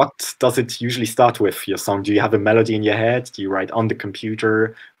what does it usually start with, your song? Do you have a melody in your head? Do you write on the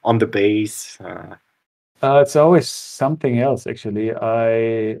computer, on the bass? It's always something else, actually.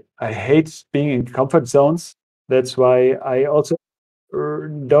 I hate being in comfort zones. That's why I also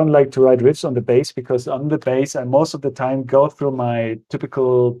don't like to write riffs on the bass, because on the bass I most of the time go through my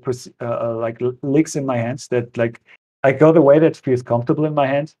typical like licks in my hands, that like I go the way that feels comfortable in my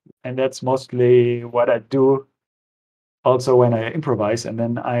hand, and that's mostly what I do also when I improvise. And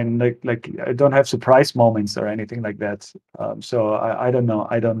then I'm like I don't have surprise moments or anything like that. So I don't know.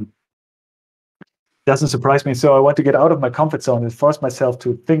 Doesn't surprise me. So I want to get out of my comfort zone and force myself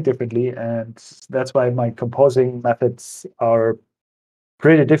to think differently, and that's why my composing methods are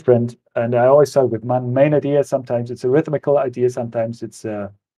pretty different. And I always start with my main idea. Sometimes it's a rhythmical idea, sometimes it's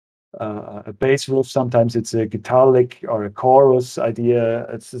a bass riff, sometimes it's a guitar lick or a chorus idea.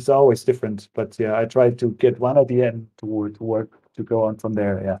 It's always different. But yeah, I try to get one idea and to work to go on from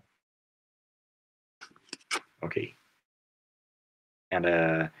there. Yeah. Okay. And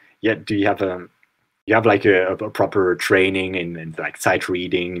yeah, do you have like a proper training in like sight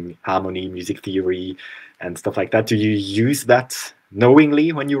reading, harmony, music theory, and stuff like that? Do you use that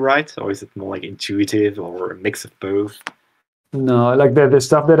knowingly when you write, or is it more like intuitive, or a mix of both? No, like the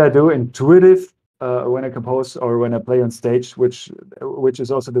stuff that I do intuitive when I compose or when I play on stage, which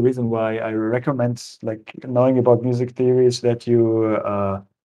is also the reason why I recommend like knowing about music theory, is that you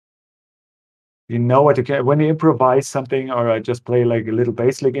know what you can when you improvise something, or I just play like a little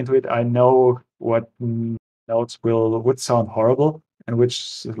bass lick into it. I know what notes would sound horrible and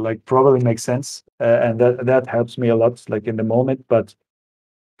which like probably makes sense, and that helps me a lot, like in the moment. But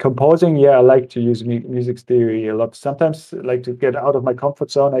composing, yeah, I like to use music theory a lot. Sometimes, like to get out of my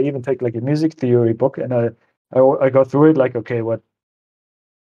comfort zone, I even take like a music theory book, and I go through it, like, okay, what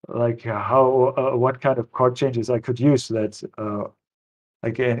what kind of chord changes I could use. That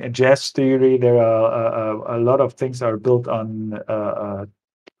like in jazz theory, there are a lot of things are built on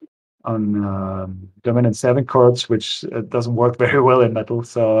dominant seven chords, which doesn't work very well in metal.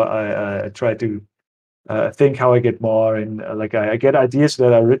 So I try to think how I get more in, like I get ideas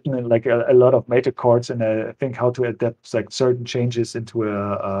that are written in like a lot of major chords, and I think how to adapt like certain changes into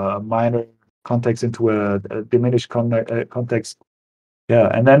a minor context, into a diminished context. Yeah,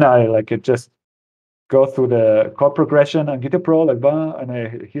 and then I like it just go through the chord progression on Guitar Pro, like bah, and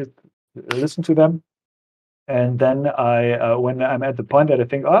I listen to them, and then I when I'm at the point that I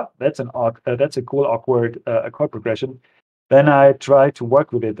think, oh, that's a cool awkward chord progression, then I try to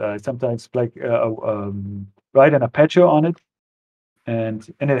work with it. I sometimes like write an arpeggio on it,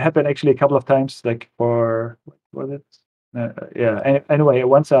 and it happened actually a couple of times. Like for what was it? Anyway,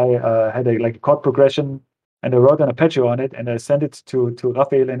 once I had a like chord progression, and I wrote an arpeggio on it, and I sent it to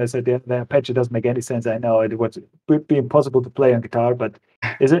Raphael, and I said, yeah, the arpeggio doesn't make any sense. I know it would be impossible to play on guitar, but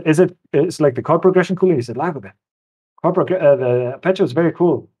it's like the chord progression cool? He said, live with it. The arpeggio is very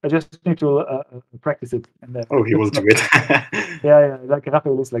cool. I just need to practice it. And oh, he will do it. yeah, like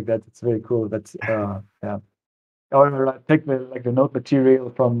Raphael is like that. It's very cool. That's yeah. Or take the note material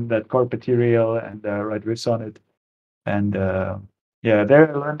from that chord material and write riffs on it. And yeah, there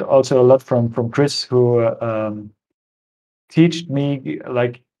I learned also a lot from Chris, who taught me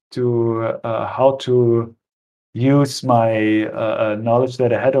like to how to use my knowledge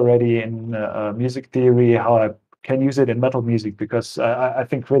that I had already in music theory, how I can use it in metal music, because I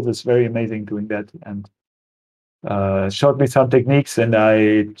think Chris is very amazing doing that, and showed me some techniques, and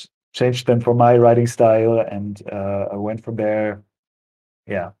I changed them for my writing style, and I went from there.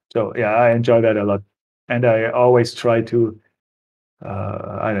 Yeah, so yeah, I enjoy that a lot, and I always try to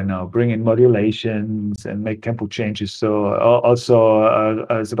I don't know, bring in modulations and make tempo changes. So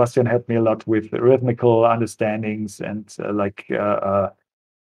also Sebastian helped me a lot with rhythmical understandings, and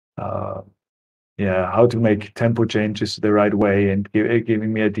yeah, how to make tempo changes the right way, and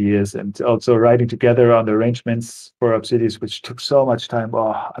giving me ideas, and also writing together on the arrangements for Obsidious, which took so much time.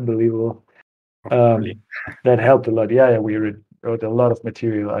 Oh, unbelievable. That helped a lot. Yeah, we wrote a lot of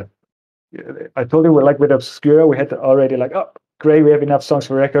material. I told you, like with Obscura, we had already like, oh, great, we have enough songs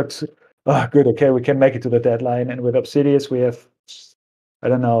for records. Oh, good, okay, we can make it to the deadline. And with Obsidious, we have, I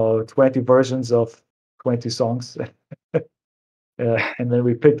don't know, 20 versions of 20 songs. And then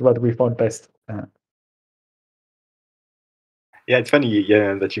we picked what we found best. Yeah, it's funny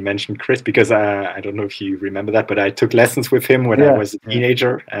that you mentioned Chris, because I don't know if you remember that, but I took lessons with him when I was a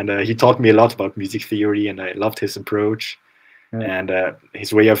teenager, and he taught me a lot about music theory, and I loved his approach and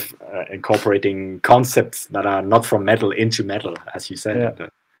his way of incorporating concepts that are not from metal into metal, as you said.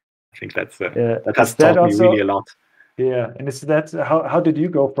 And, I think that has taught me really a lot. Yeah, and is that how did you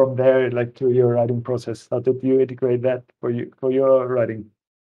go from there, like, to your writing process? How did you integrate that for your writing?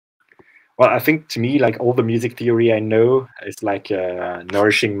 Well, I think to me, like, all the music theory I know is like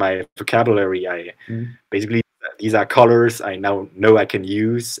nourishing my vocabulary. Basically, these are colors I now know I can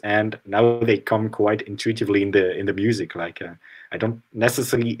use, and now they come quite intuitively in the music. Like, I don't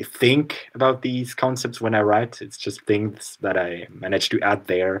necessarily think about these concepts when I write. It's just things that I manage to add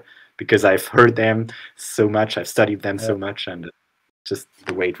there because I've heard them so much, I've studied them so much, and just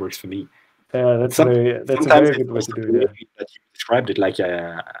the way it works for me. That's a very good way to do it. That you described it, like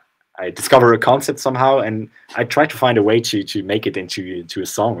I discover a concept somehow, and I try to find a way to make it into a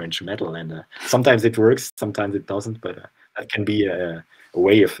song or into metal. And sometimes it works, sometimes it doesn't, but that can be a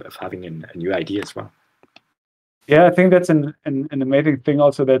way of having a new idea as well. Yeah, I think that's an amazing thing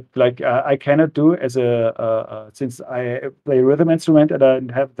also that, like, I cannot do as since I play rhythm instrument and I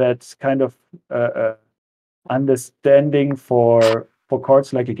have that kind of understanding for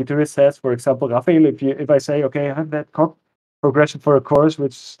chords like a guitarist has. For example, Raphael, if I say, okay, I have that chord progression for a chorus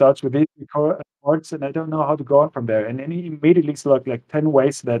which starts with these chords, and I don't know how to go on from there, and then he immediately select like 10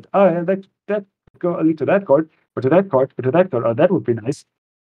 ways that that go lead to that chord, or to that chord, or to that chord. Oh, that would be nice,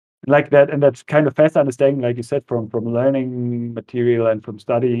 like that. And that's kind of fast understanding, like you said, from learning material and from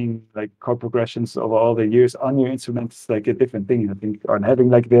studying like chord progressions over all the years on your instruments, like a different thing, I think, and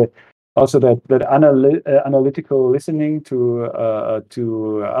having like that analytical listening to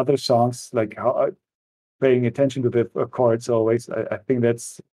other songs, like how paying attention to the chords always. I think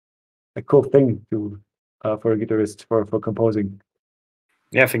that's a cool thing to for a guitarist for composing.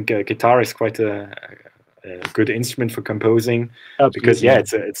 Yeah, I think guitar is quite a good instrument for composing. Absolutely.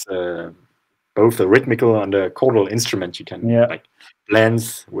 Because it's both a rhythmical and a chordal instrument. You can like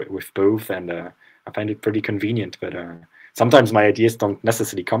blend with both, and I find it pretty convenient. But sometimes my ideas don't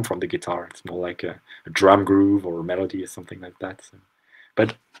necessarily come from the guitar. It's more like a drum groove or a melody or something like that. So,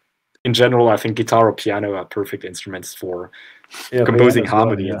 but in general, I think guitar or piano are perfect instruments for composing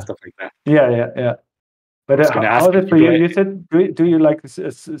harmony and stuff like that. Yeah. But how is it for you? You said, do you like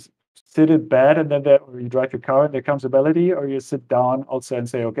sit in bed and then or you drive your car and there comes a melody, or you sit down also and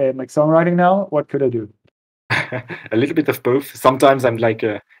say, okay, I'm like songwriting now, what could I do? A little bit of both. Sometimes I'm like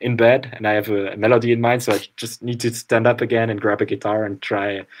in bed and I have a melody in mind, so I just need to stand up again and grab a guitar and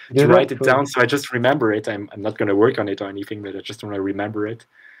try to write it down, so I just remember it. I'm not going to work on it or anything, but I just want to remember it.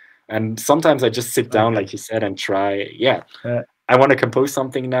 And sometimes I just sit down, like you said, and try. I want to compose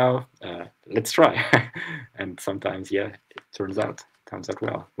something now. Let's try. And sometimes, it turns out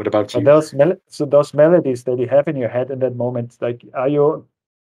well. What about you? Those melodies that you have in your head in that moment, like, are you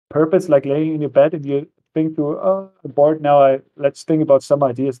purpose like laying in your bed and you think to, oh, I'm bored now, let's think about some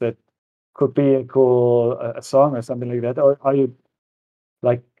ideas that could be a cool a song or something like that? Or are you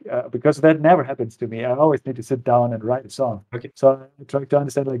like, because that never happens to me. I always need to sit down and write a song. Okay. So I try to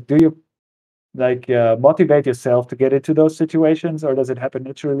understand, like, do you like motivate yourself to get into those situations, or does it happen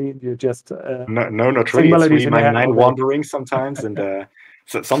naturally? You just no, not really. It's really my mind wandering sometimes, and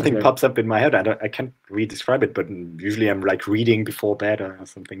so something pops up in my head. I can't really describe it, but usually I'm like reading before bed or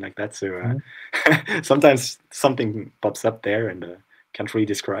something like that. So sometimes something pops up there, and can't really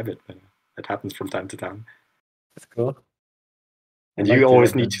describe it. But that happens from time to time. That's cool. And you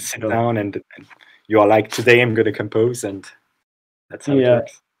always need to sit down, and you are like, today I'm going to compose, and that's how it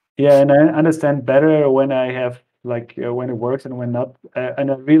works. Yeah, and I understand better when I have like when it works and when not. And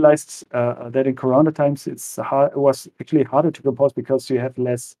I realized that in Corona times, it was actually harder to compose because you have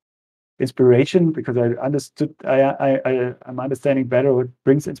less inspiration. Because I understood, I'm understanding better what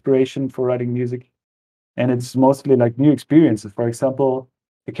brings inspiration for writing music, and it's mostly like new experiences. For example,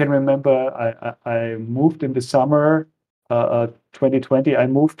 I can remember I moved in the summer 2020. I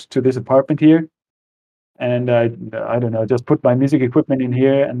moved to this apartment here. And I don't know, just put my music equipment in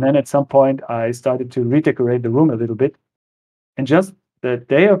here. And then at some point, I started to redecorate the room a little bit. And just the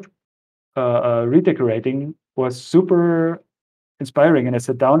day of redecorating was super inspiring. And I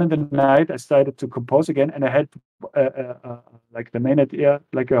sat down in the night, I started to compose again. And I had like the main idea,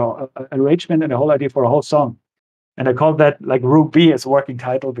 like an arrangement and a whole idea for a whole song. And I called that like room B as a working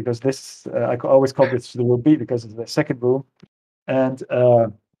title, because this I always call this the room B because it's the second room. And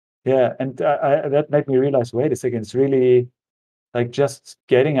yeah, and that made me realize, wait a second, it's really like just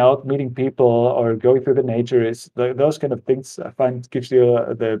getting out, meeting people, or going through the nature is those kind of things I find gives you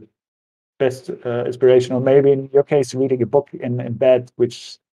the best inspiration. Or maybe in your case, reading a book in bed,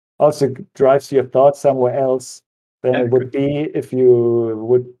 which also drives your thoughts somewhere else than it would be if you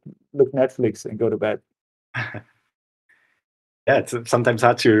would look Netflix and go to bed. Yeah, it's sometimes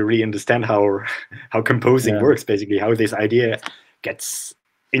hard to really understand how composing works, basically, how this idea gets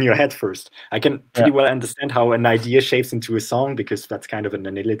in your head first. I can pretty well understand how an idea shapes into a song, because that's kind of an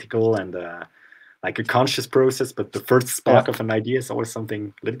analytical and like a conscious process, but the first spark of an idea is always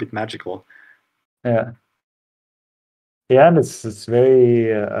something a little bit magical. Yeah. Yeah, and it's very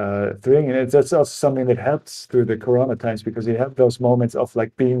thrilling, and that's also something that helps through the Corona times, because you have those moments of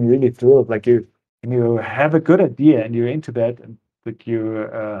like being really thrilled, like you have a good idea and you're into that, and like you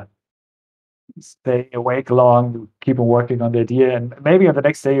stay awake long, you keep on working on the idea, and maybe on the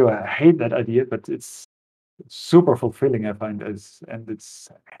next day you hate that idea, but it's super fulfilling, I find, and it's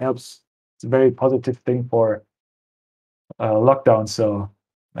helps. It's a very positive thing for lockdown. So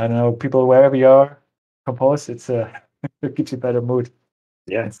I don't know, people, wherever you are, compose. It gives you better mood.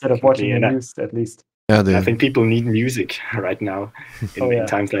 Yeah, instead of watching the news, at least. Yeah, I think people need music right now in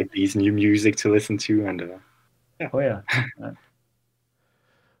times like these. New music to listen to, and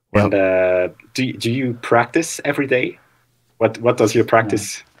well, and do you practice every day? What does your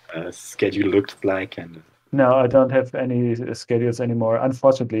practice schedule look like? And no, I don't have any schedules anymore,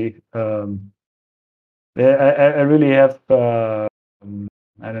 unfortunately. I really have I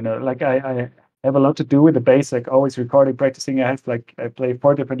don't know, like I have a lot to do with the bass, like always recording, practicing. I play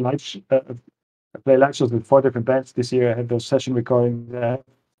 4 different live I play live shows with 4 different bands this year. I have those session recordings. I have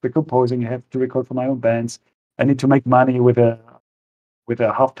the composing. I have to record for my own bands. I need to make money with a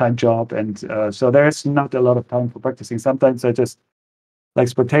half-time job, and so there's not a lot of time for practicing. Sometimes I just like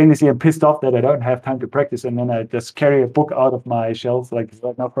spontaneously I'm pissed off that I don't have time to practice, and then I just carry a book out of my shelf. Like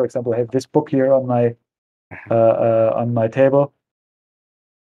right now, for example, I have this book here on my table.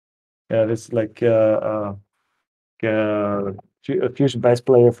 Yeah, this like a fusion bass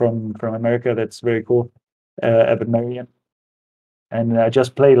player from America. That's very cool, Evan Marion. And I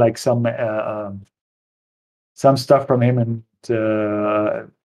just play like some stuff from him, and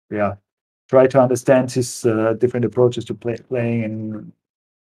try to understand his different approaches to playing and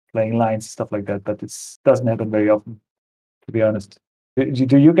playing lines, stuff like that. But it doesn't happen very often, to be honest.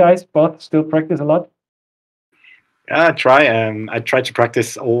 Do you guys both still practice a lot? I try. I try to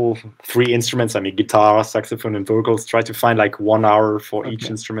practice all 3 instruments. I mean, guitar, saxophone, and vocals. Try to find like 1 hour for each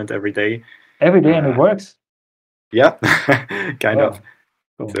instrument every day. Every day, and it works. Yeah, kind of.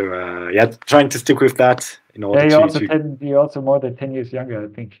 Cool. So trying to stick with that in order you're also more than 10 years younger, I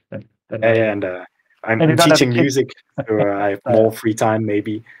think. And I'm teaching music, so I have more free time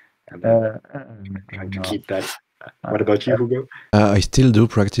maybe, and trying to keep that. What about you, Hugo? I still do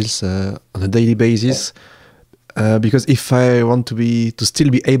practice on a daily basis. Because if I want to still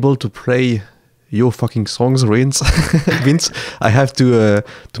be able to play your fucking songs, Vince, I have to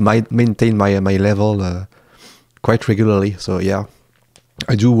maintain my level quite regularly. So yeah,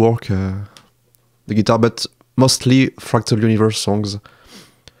 I do work the guitar, but mostly Fractal Universe songs,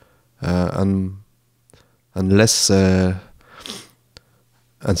 and less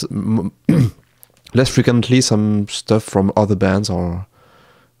less frequently some stuff from other bands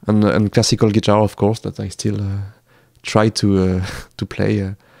and classical guitar, of course, that I still try to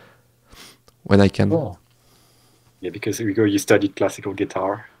play when I can. Cool. Yeah, because Hugo, you studied classical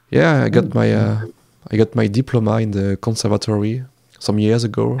guitar. Yeah, I got my diploma in the conservatory some years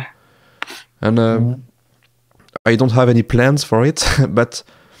ago, and I don't have any plans for it, but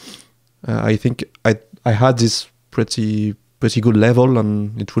I think I had this pretty good level,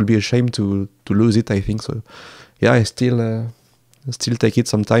 and it will be a shame to lose it, I think. So yeah, I still take it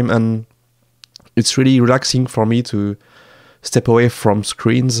some time, and it's really relaxing for me to step away from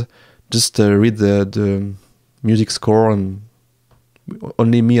screens, just read the music score, and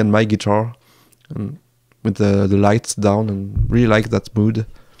only me and my guitar, and with the lights down, and really like that mood.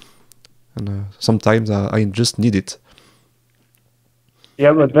 And sometimes I just need it.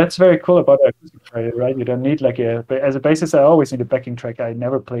 Yeah, but that's very cool about acoustic, right? You don't need as a bassist, I always need a backing track. I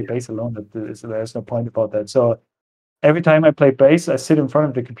never play bass alone. There's no point about that. So every time I play bass, I sit in front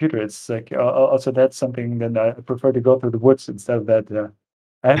of the computer. It's like also that's something that I prefer to go through the woods instead of that.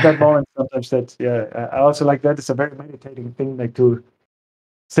 I have that moment sometimes that I also like that. It's a very meditating thing, like to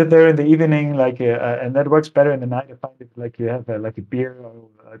sit there in the evening, and that works better in the night. I find it like you have like a beer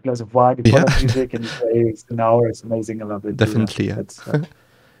or a glass of wine, you put on music, and you play an hour. It's amazing. I love it. Definitely, yeah. That's,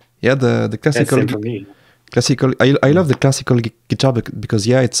 yeah, the classical. Same for me. Classical. I love the classical guitar because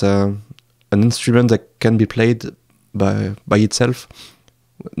it's an instrument that can be played by itself.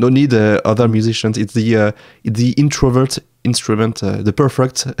 No need other musicians. It's the introvert instrument, the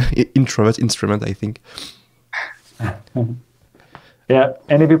perfect introvert instrument, I think. Yeah,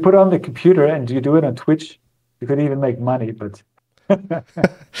 and if you put on the computer and you do it on Twitch, you could even make money. But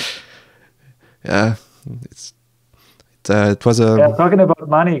yeah, it was a. Yeah, talking about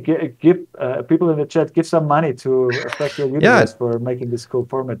money, give people in the chat, give some money to Fractal Universe for making this cool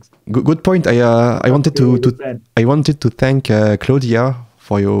format. Good point. I wanted to thank Claudia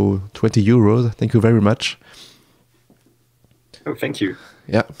for your 20 euros. Thank you very much. Oh, thank you.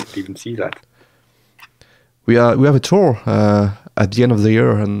 Yeah, didn't even see that. We have a tour at the end of the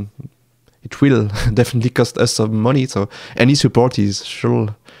year, and it will definitely cost us some money. So any support is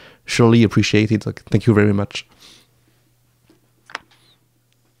surely appreciated. Thank you very much.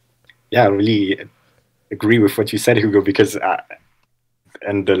 Yeah, I really agree with what you said, Hugo, because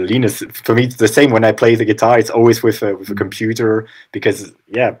and Linus, for me, it's the same when I play the guitar. It's always with a computer, because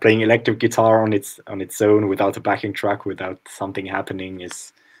playing electric guitar on its own without a backing track, without something happening,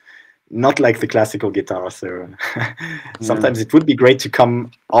 is not like the classical guitar. So sometimes it would be great to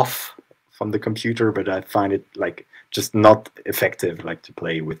come off from the computer, but I find it like just not effective, like to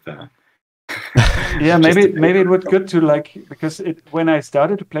play with yeah, maybe it would good to because when I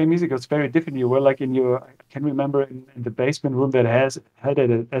started to play music, it was very different. You were like in your, I can remember in the basement room that had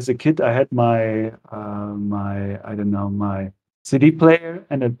it as a kid. I had my my CD player,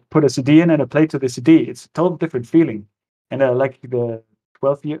 and I put a CD in and I played to the CD. It's a total different feeling. And like the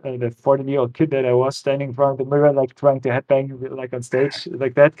 14-year-old kid that I was, standing in front of the mirror, like trying to headbang like on stage,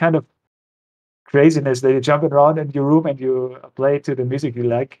 like that kind of craziness that you're jumping around in your room and you play to the music you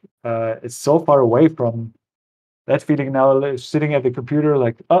like. It's so far away from that feeling now, sitting at the computer,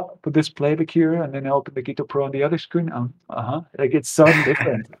 like, oh, put this playback here, and then I open the Guitar Pro on the other screen. Like, it's so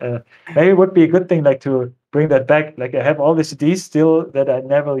different. Maybe it would be a good thing, like, to bring that back. Like, I have all the CDs still that I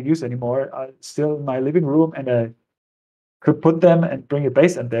never use anymore, still in my living room, and I could put them and bring a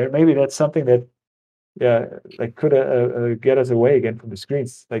bass in there. Maybe that's something that like could get us away again from the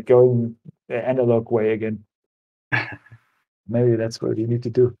screens, like going the analog way again. Maybe that's what you need to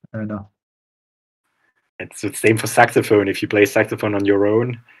do. I don't know. It's the same for saxophone. If you play saxophone on your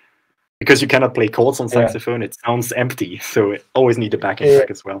own, because you cannot play chords on saxophone, it sounds empty. So it always need a backing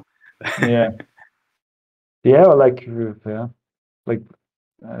track as well. Or like I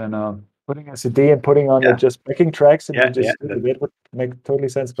don't know, putting a CD and putting on just backing tracks and that would make totally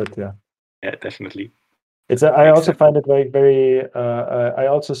sense. But yeah, definitely. I also find it very, very. I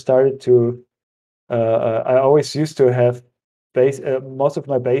also started to. I always used to have most of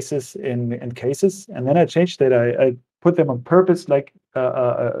my basses in cases, and then I changed that. I put them on purpose, like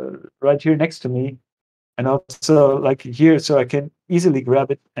right here next to me, and also like here, so I can easily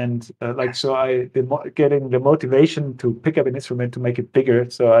grab it, and getting the motivation to pick up an instrument to make it bigger.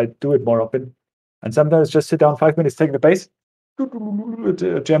 So I do it more often, and sometimes just sit down 5 minutes, take the bass,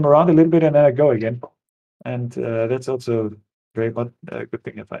 jam around a little bit, and then I go again. And that's also very much a good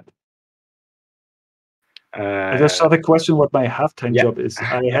thing, I find. I just saw the question what my half-time job is.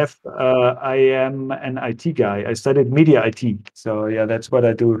 I am an IT guy. I studied media IT. So that's what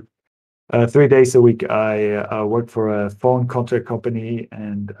I do. 3 days a week, I work for a phone contract company,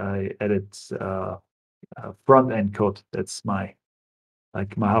 and I edit front-end code. That's my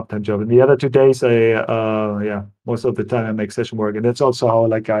half-time job. And the other 2 days, most of the time I make session work. And that's also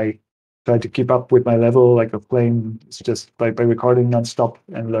how I try to keep up with my level, of playing. It's just by recording nonstop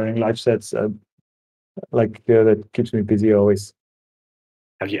and learning live sets. That keeps me busy always.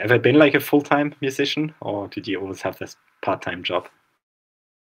 Have you ever been like a full-time musician, or did you always have this part-time job?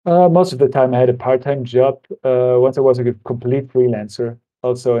 Most of the time I had a part-time job. Once I was a complete freelancer,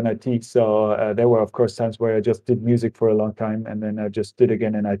 also in IT. So there were, of course, times where I just did music for a long time, and then I just did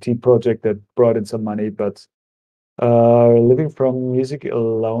again an IT project that brought in some money. But living from music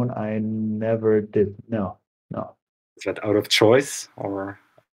alone, I never did. No. Is that out of choice, or?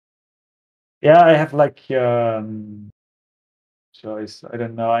 Yeah, I have choice. I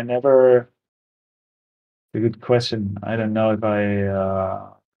don't know. A good question. I don't know if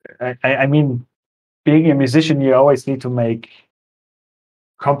I mean, being a musician, you always need to make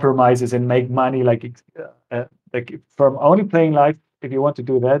compromises and make money. Like from only playing live, if you want to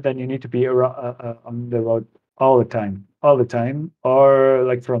do that, then you need to be on the road all the time. Or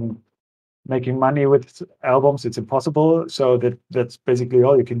like from making money with albums, it's impossible. So that's basically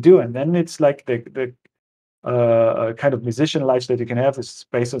all you can do. And then it's like the kind of musician life that you can have is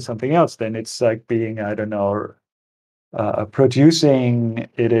based on something else. Then it's like being, I don't know, producing,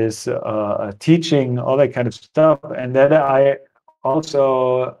 it is teaching, all that kind of stuff. And that I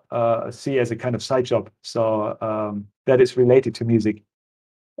also see as a kind of side job. So that is related to music.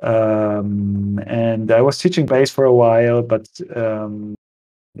 And I was teaching bass for a while, but and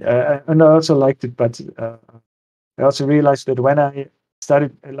I also liked it. But I also realized that when I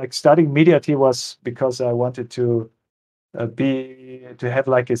started, like studying media IT was because I wanted to have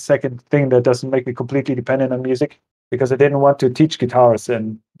like a second thing that doesn't make me completely dependent on music, because I didn't want to teach guitars.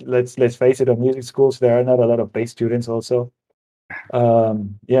 And let's face it, on music schools there are not a lot of bass students also.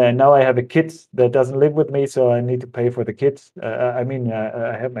 Yeah, and now I have a kid that doesn't live with me, so I need to pay for the kid. I mean,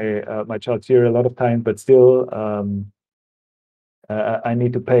 I have my child here a lot of time, but still, I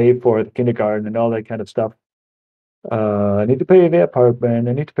need to pay for the kindergarten and all that kind of stuff. I need to pay the apartment.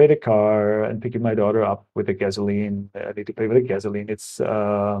 I need to pay the car and picking my daughter up with the gasoline. I need to pay for the gasoline. It's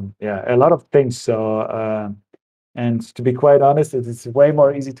yeah, a lot of things. So and to be quite honest, it's way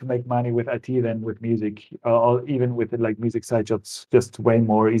more easy to make money with IT than with music, or even with like music side jobs. Just way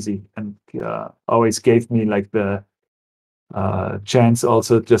more easy, and always gave me like the chance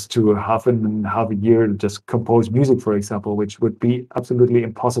also just to half a year just compose music, for example, which would be absolutely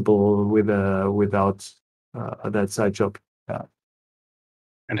impossible without that side job. Yeah.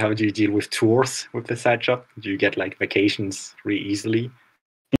 And how do you deal with tours with the side job? Do you get like vacations really easily?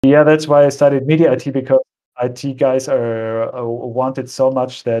 Yeah, that's why I studied media IT, because IT guys are wanted so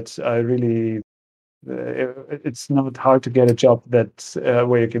much that I really it's not hard to get a job that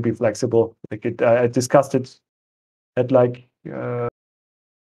where you can be flexible. Like I discussed it at like I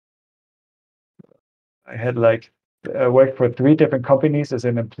had like worked for 3 different companies as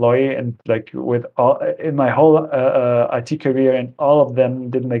an employee, and like with all in my whole IT career, and all of them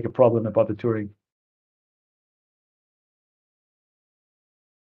didn't make a problem about the touring.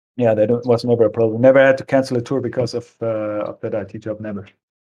 Yeah, that was never a problem. Never had to cancel a tour because of that IT job. Never.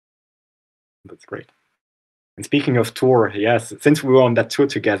 That's great. And speaking of tour, yes, since we were on that tour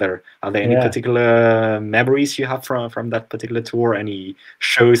together, are there any particular memories you have from that particular tour? Any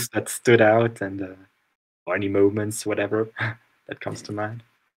shows that stood out, and or any moments, whatever that comes to mind?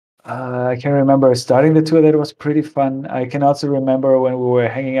 I can remember starting the tour. That was pretty fun. I can also remember when we were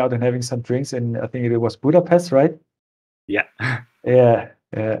hanging out and having some drinks, and I think it was Budapest, right? Yeah. Yeah.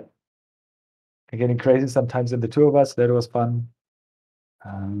 Getting crazy sometimes in the two of us. That was fun.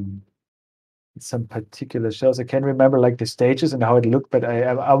 Some particular shows I can't remember like the stages and how it looked, but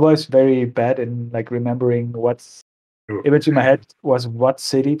I was very bad in like remembering what's image in my head was what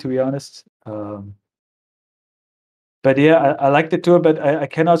city, to be honest. But yeah, I like the tour, but I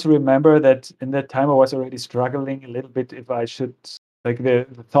can also remember that in that time I was already struggling a little bit if I should, like the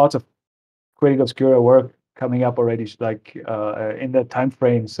thoughts of quitting Obscura were coming up already, like in that time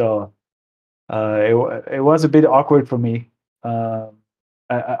frame. So it was a bit awkward for me.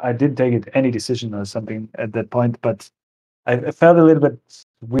 I didn't take any decision or something at that point, but I felt a little bit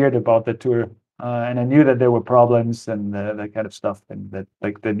weird about the tour, and I knew that there were problems and that kind of stuff, and that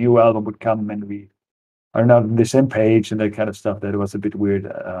like the new album would come and we are not on the same page and that kind of stuff. That was a bit weird.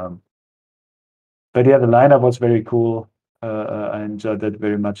 But yeah, the lineup was very cool. I enjoyed that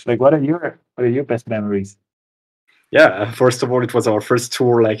very much. Like, what are your best memories? Yeah, first of all, it was our first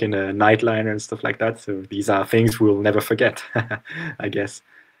tour, like in a nightliner and stuff like that. So these are things we'll never forget, I guess.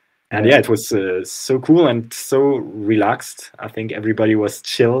 And yeah, it was so cool and so relaxed. I think everybody was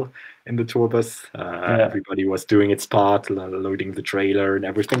chill in the tour bus. Everybody was doing its part, loading the trailer and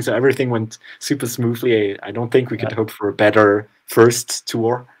everything. So everything went super smoothly. I don't think we could hope for a better first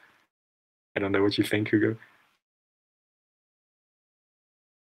tour. I don't know what you think, Hugo.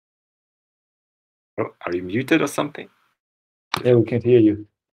 Oh, are you muted or something? Yeah, we can't hear you.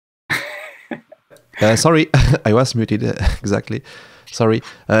 Sorry, I was muted. Exactly. Sorry.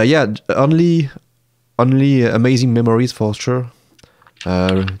 Yeah, only amazing memories for sure.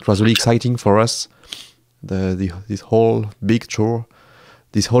 It was really exciting for us. This whole big tour,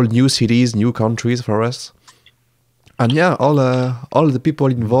 this whole new cities, new countries for us, and yeah, all the people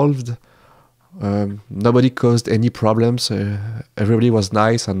involved. Nobody caused any problems. Everybody was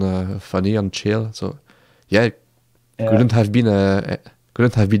nice and funny and chill. So yeah, couldn't have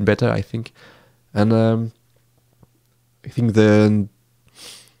been better, I think. And I think the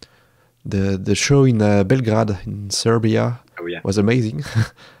show in Belgrade in Serbia was amazing.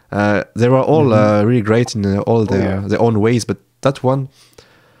 They were all really great in all their own ways, but that one,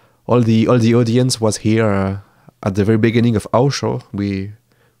 all the audience was here at the very beginning of our show. We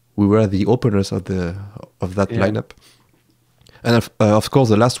were the openers of that lineup, and of course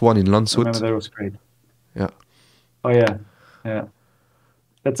the last one in Landshut. That was great. Yeah. Oh yeah, yeah.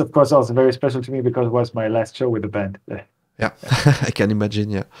 That's of course also very special to me because it was my last show with the band. Yeah, I can imagine.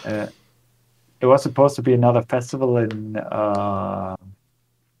 Yeah. It was supposed to be another festival in I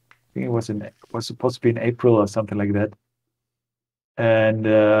think it was supposed to be in April or something like that. And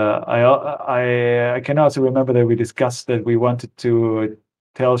I can also remember that we discussed that we wanted to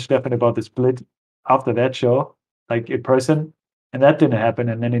tell Stefan about the split after that show, like in person, and that didn't happen.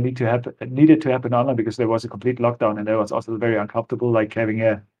 And then it needed to happen online because there was a complete lockdown, and that was also very uncomfortable, like having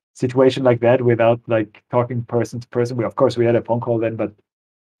a situation like that without like talking person to person. Of course we had a phone call then, but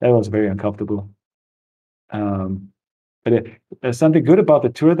that was very uncomfortable. But there's something good about the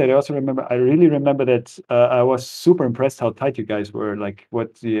tour that I also remember. I really remember that I was super impressed how tight you guys were. Like,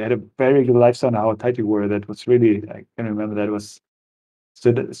 what you had a very good lifestyle and how tight you were. That was really, I can remember that was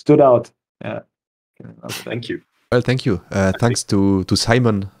stood out. Yeah, I can remember that. Thank you. Well, thank you. Thanks to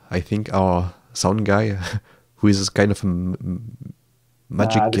Simon, I think, our sound guy, who is kind of a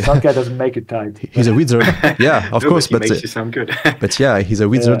magic. The sound guy doesn't make it tight. He's a wizard. Yeah, of course, but he makes you sound good. But yeah, he's a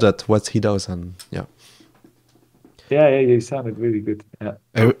wizard at what he does, and yeah. Yeah, you sounded really good. Yeah,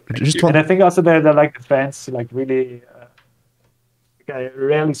 and I think also they're like the fans, like really. I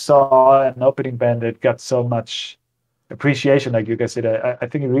rarely saw an opening band that got so much appreciation, like you guys said. I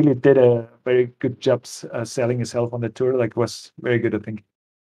think he really did a very good job selling himself on the tour. Like, it was very good, I think.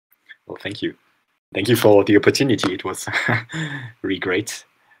 Well, thank you. Thank you for the opportunity. It was really great.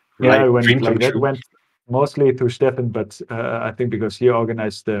 Yeah, that went mostly through Stefan, but I think because he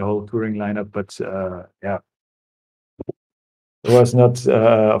organized the whole touring lineup. But yeah, it was not.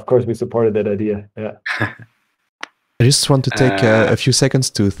 Of course, we supported that idea. Yeah. I just want to take a few seconds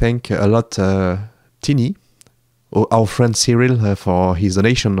to thank a lot Tini, our friend Cyril, for his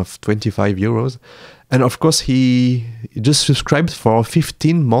donation of 25 euros. And of course, he just subscribed for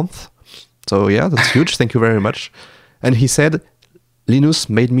 15 months. So yeah, that's huge. Thank you very much. And he said, Linus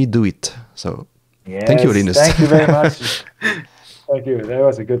made me do it. So yes, thank you, Linus. Thank you very much. Thank you. That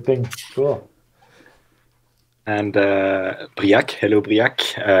was a good thing. Cool. And Briac, hello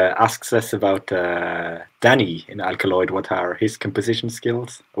Briac, asks us about Danny in Alkaloid. What are his composition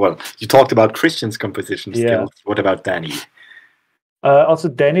skills? Well, you talked about Christian's composition skills. What about Danny? Also,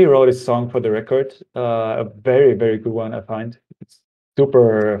 Danny wrote a song for the record. A very, very good one, I find. It's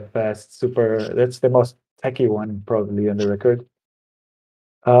super fast, that's the most techy one probably on the record.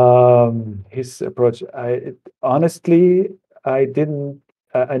 His approach, honestly, I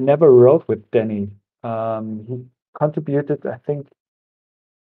never wrote with Danny. He contributed, I think,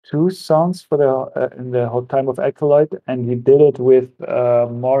 2 songs for the in the whole time of Alkaloid, and he did it with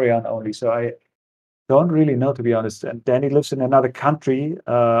Morian only. So I don't really know, to be honest. And Danny lives in another country.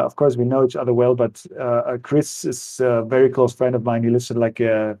 Of course, we know each other well, but Chris is a very close friend of mine. He lives in like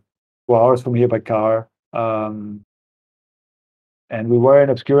 4 hours from here by car. And we were in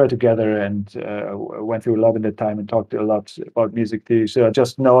Obscura together and went through a lot in that time and talked a lot about music too. So I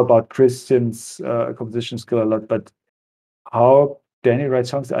just know about Christian's composition skill a lot, but how Danny writes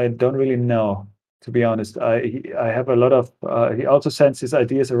songs, I don't really know, to be honest. I have a lot of, he also sends his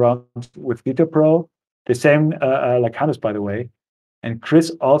ideas around with Guitar Pro, the same like Hannes, by the way. And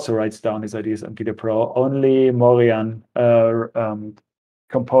Chris also writes down his ideas on Guitar Pro. Only Morian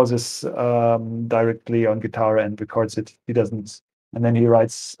composes directly on guitar and records it. He doesn't. And then he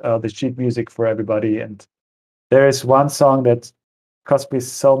writes the sheet music for everybody. And there is one song that cost me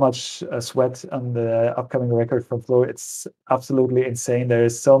so much sweat on the upcoming record from Flo. It's absolutely insane. There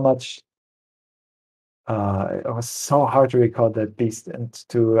is so much. It was so hard to record that beast and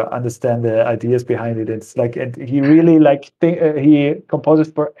to understand the ideas behind it. It's like, and he really like he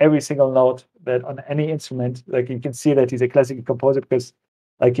composes for every single note that on any instrument. Like, you can see that he's a classical composer because,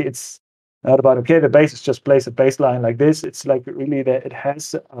 like, it's not about, okay, the bassist just plays a bass line like this. It's like really that it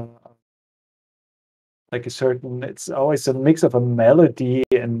has like a certain, it's always a mix of a melody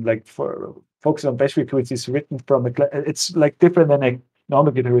and like for focus on bass frequencies written from it's like different than a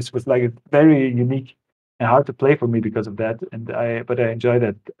normal guitarist, with like a very unique and hard to play for me because of that. But I enjoy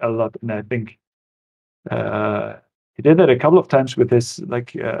that a lot. And I think he did that a couple of times with this,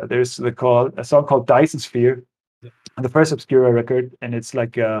 like there's a song called Dyson Sphere on the first Obscura record. And it's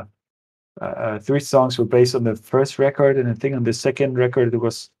like 3 songs were based on the first record. And I think on the second record, there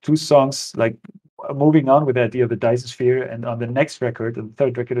was 2 songs like moving on with the idea of the Dyson Sphere. And on the next record, the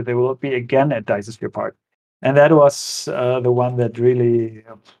third record, there will be again a Dyson Sphere part. And that was the one that really,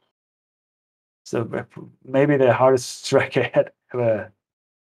 so maybe the hardest track I had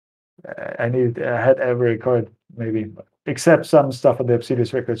ever recorded, maybe, except some stuff on the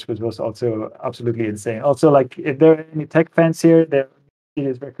Obsidious records, which was also absolutely insane. Also, like, if there are any tech fans here, the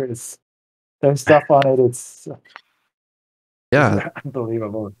Obsidious record is There's stuff on it. It's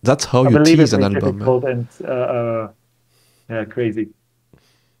unbelievable. That's how you tease an album. Difficult and yeah, crazy.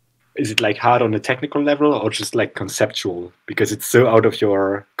 Is it like hard on a technical level or just like conceptual because it's so out of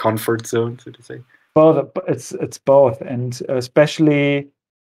your comfort zone, so to say? Both. It's both, and especially,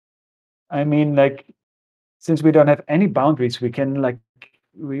 I mean, like, since we don't have any boundaries, we can like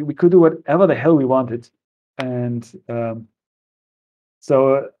we could do whatever the hell we wanted, and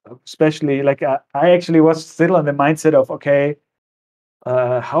so especially like I actually was still in the mindset of, okay,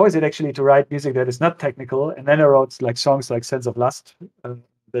 how is it actually to write music that is not technical? And then I wrote like songs like Sense of Lust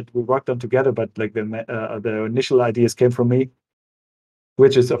that we worked on together, but like the initial ideas came from me,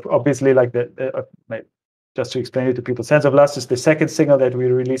 which is obviously like just to explain it to people, Sense of Lust is the second single that we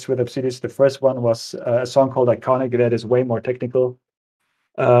released with Obsidious. The first one was a song called Iconic that is way more technical.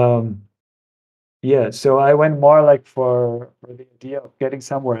 Yeah, so I went more like for the idea of getting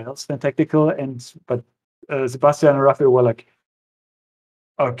somewhere else than technical, but Sebastian and Raphael were like,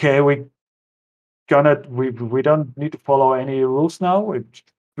 okay, we don't need to follow any rules now.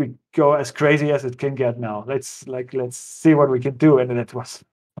 We go as crazy as it can get now. Let's see what we can do. And it was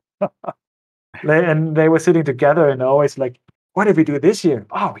and they were sitting together and always like, what if we do this year?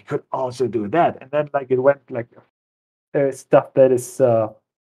 Oh, we could also do that. And then like it went like there's stuff that is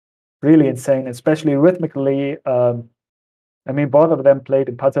really insane, especially rhythmically. I mean, both of them played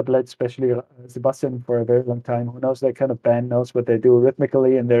in Panzerblatt, especially Sebastian for a very long time. Who knows that kind of band knows what they do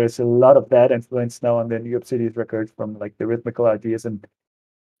rhythmically, and there is a lot of that influence now on the new Obsidious record from like the rhythmical ideas. And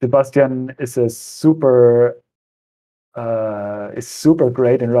Sebastian is super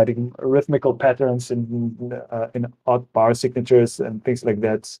great in writing rhythmical patterns in odd bar signatures and things like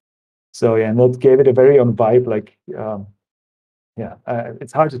that. So yeah, and that gave it a very own vibe. Like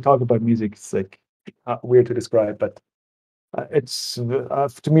it's hard to talk about music. It's like weird to describe, but it's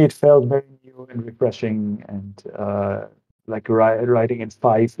to me it felt very new and refreshing, and like writing in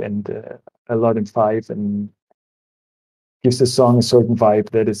 5 and a lot in 5, and gives the song a certain vibe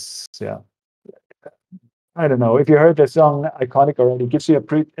that is I don't know if you heard the song Iconic already, gives you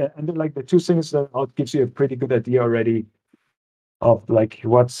and like the 2 singles out gives you a pretty good idea already of like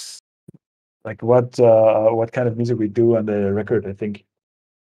what kind of music we do on the record, I think.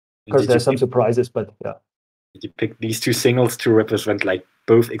 Of course, there's some surprises, but yeah. Did you pick these 2 singles to represent like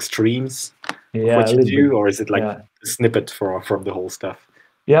both extremes of what you do, or is it like a snippet from the whole stuff?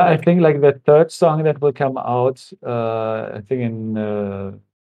 Yeah, I think like the 3rd song that will come out, I think in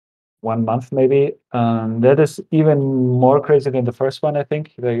 1 month maybe. That is even more crazy than the first one. I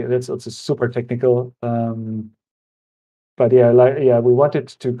think that's also super technical. But we wanted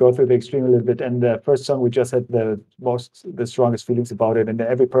to go through the extreme a little bit. And the first song, we just had the strongest feelings about it. And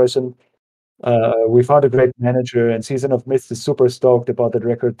every person, we found a great manager, and Season of Mist is super stoked about that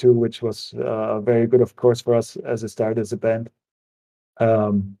record too, which was very good, of course, for us as a start as a band.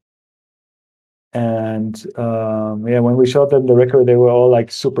 When we showed them the record, they were all like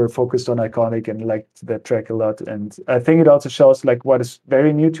super focused on Iconic and liked that track a lot. And I think it also shows like what is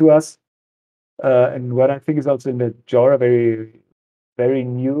very new to us. And what I think is also in the genre very, very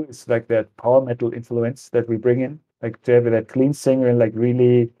new is like that power metal influence that we bring in, like to have that clean singer and like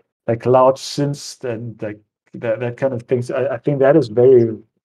really like loud synths and like that kind of things. I think that is very,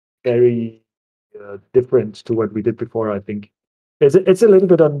 very different to what we did before. I think it's a little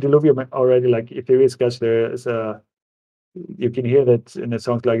bit on Diluvium already. Like Ethereal Sketch, there is you can hear that in a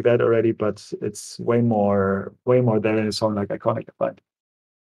song like that already, but it's way more there in a song like Iconic, I find.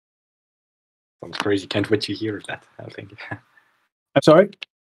 Sounds crazy. Can't wait to hear that, I think. I'm sorry?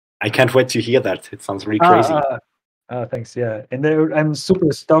 I can't wait to hear that. It sounds really crazy. Thanks. Yeah. And I'm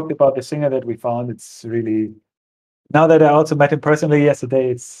super stoked about the singer that we found. It's really, now that I also met him personally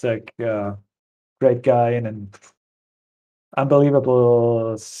yesterday, it's like a great guy and an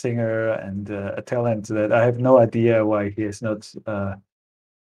unbelievable singer and a talent that I have no idea why he is not, I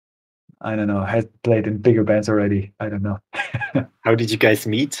don't know, has played in bigger bands already. I don't know. How did you guys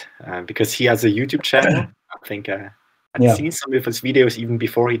meet? Because he has a YouTube channel. I think I'd seen some of his videos even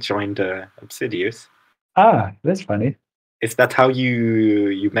before he joined Obsidious. That's funny. Is that how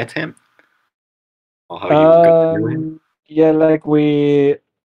you met him? Or how you got to know him? Yeah, like when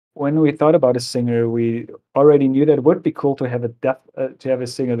we thought about a singer, we already knew that it would be cool to have a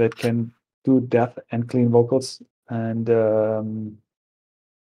singer that can do death and clean vocals. And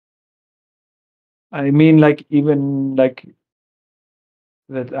I mean, like even like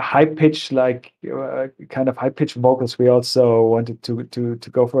that high pitch, like kind of high pitched vocals, we also wanted to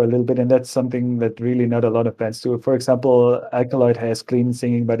go for a little bit, and that's something that really not a lot of bands do. For example, Alkaloid has clean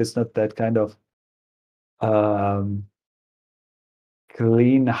singing, but it's not that kind of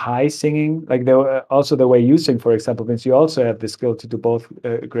clean high singing, like also the way you sing, for example, means you also have the skill to do both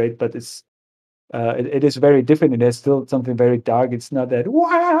great, but it is very different. It has still something very dark. It's not that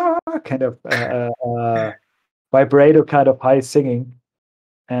wah kind of vibrato kind of high singing,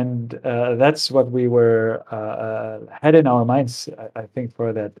 and that's what we were had in our minds, I think,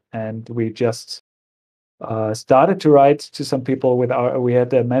 for that. And we just started to write to some people we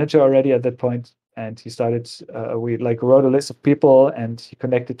had a manager already at that point, and he started. We like wrote a list of people, and he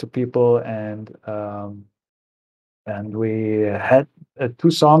connected to people, and we had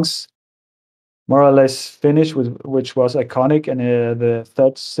 2 songs more or less finished, which was iconic, and the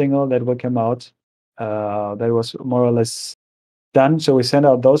 3rd single that will come out that was more or less done. So we sent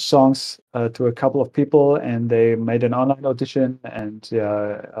out those songs to a couple of people, and they made an online audition, and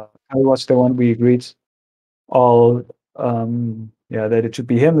I was the one we agreed all that it should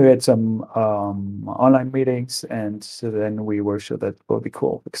be him. We had some online meetings, and so then we were sure that will be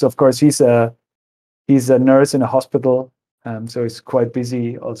cool, because of course he's a nurse in a hospital, so he's quite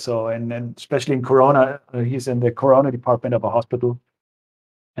busy also, and especially in Corona, he's in the Corona department of a hospital,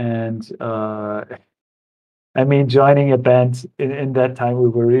 and I mean, joining a band in that time, we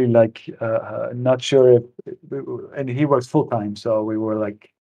were really like not sure if, and he works full time, so we were like,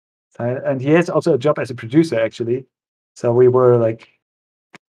 and he has also a job as a producer actually, so we were like,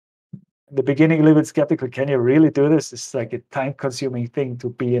 in the beginning a little bit skeptical. Can you really do this? It's like a time-consuming thing to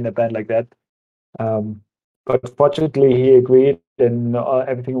be in a band like that. But fortunately, he agreed, and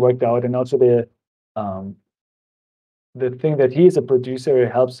everything worked out. And also the thing that he is a producer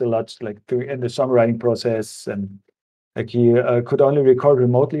helps a lot, like in the songwriting process, and like he could only record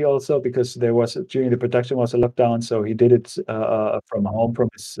remotely also, because there was during the production was a lockdown, so he did it from home, from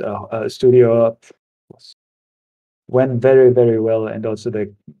his studio. Went very, very well, and also the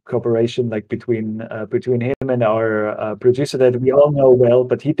cooperation like between him and our producer that we all know well,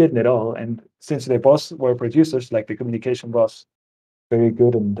 but he didn't at all. And since they both were producers, like the communication was very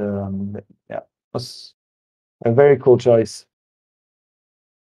good, and was a very cool choice.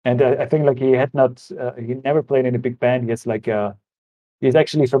 And I think like he never played in a big band. He has like he's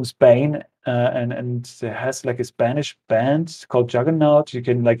actually from Spain, and has like a Spanish band called Juggernaut. You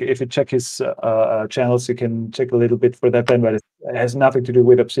can, like, if you check his channels, you can check a little bit for that band, but it has nothing to do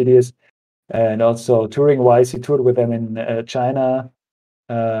with Obsidious. And also touring wise, he toured with them in China,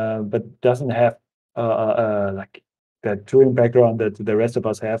 but doesn't have like that touring background that the rest of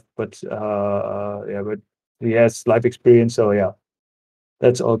us have. But but he has life experience, so yeah,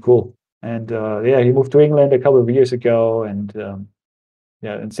 that's all cool. And he moved to England a couple of years ago, and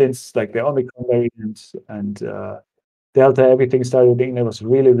and since like the Omicron variant and Delta, everything started in England, it was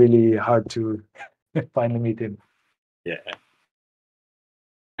really, really hard to finally meet him. Yeah.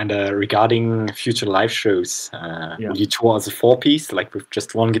 And regarding future live shows, will you tour as a 4-piece, like with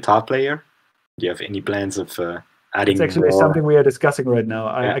just one guitar player? Do you have any plans of adding? It's actually something we are discussing right now.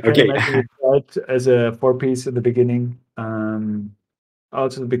 I can imagine it start as a 4-piece in the beginning.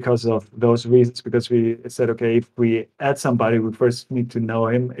 Also because of those reasons, because we said, okay, if we add somebody, we first need to know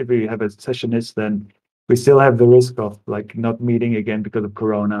him. If we have a sessionist, then we still have the risk of like not meeting again because of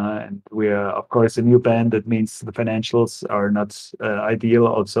Corona. And we are, of course, a new band. That means the financials are not ideal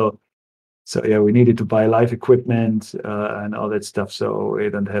also. So yeah, we needed to buy live equipment and all that stuff. So we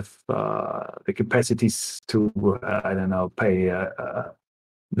don't have the capacities to, I don't know, pay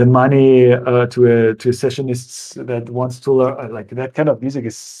the money to sessionists that wants to learn. Like that kind of music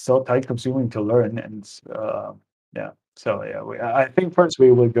is so time consuming to learn, and so yeah, I think first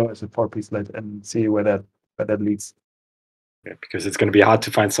we will go as a 4-piece lead and see where that leads. Yeah, because it's going to be hard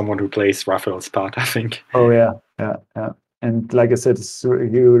to find someone who plays Raphael's part, I think. Oh yeah. And like I said,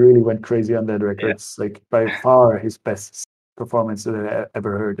 he really went crazy on that record. It's like by far his best performance that I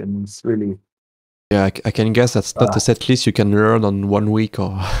ever heard, and it's really. Yeah, I can guess that's not a set list you can learn on 1 week,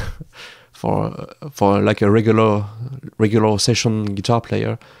 or for like a regular session guitar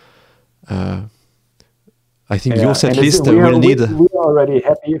player. I think your set list will need. We are already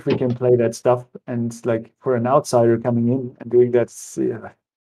happy if we can play that stuff, and like for an outsider coming in and doing that's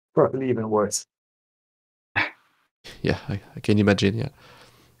probably even worse. Yeah, I can imagine. Yeah.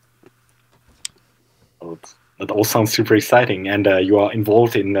 That all sounds super exciting, and you are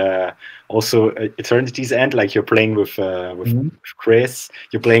involved in also Eternity's End. Like you're playing with Chris.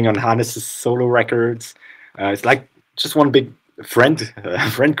 You're playing on Hannes's solo records. It's like just one big friend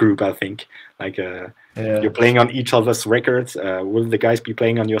group, I think. Like you're playing on each other's records. Will the guys be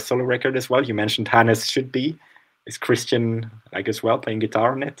playing on your solo record as well? You mentioned Hannes should be. Is Christian like as well playing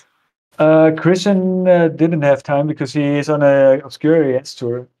guitar on it? Christian didn't have time because he is on a Obscurious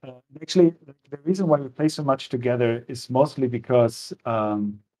tour. actually, the reason why we play so much together is mostly because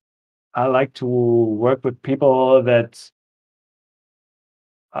I like to work with people that,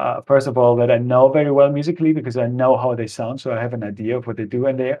 first of all, that I know very well musically because I know how they sound, so I have an idea of what they do.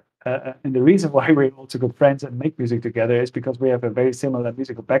 And and the reason why we're also good friends and make music together is because we have a very similar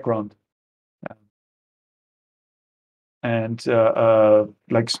musical background. And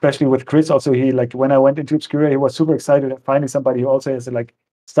like especially with Chris, also he like when I went into Obscura, he was super excited at finding somebody who also has like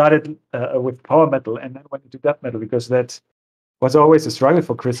started with power metal and then went into death metal, because that was always a struggle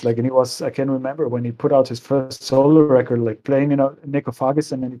for Chris. Like, and he was, I can remember when he put out his first solo record, like playing,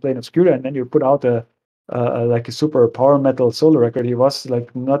 Necrophagus, and then he played Obscura, and then you put out like a super power metal solo record. He was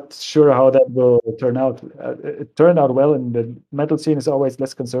like not sure how that will turn out. It turned out well, and the metal scene is always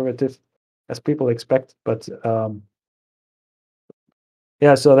less conservative as people expect. But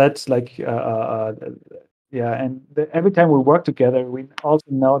yeah, so that's like yeah, and every time we work together, we also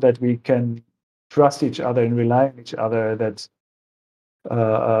know that we can trust each other and rely on each other. That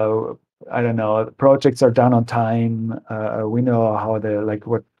I don't know, projects are done on time. We know how they like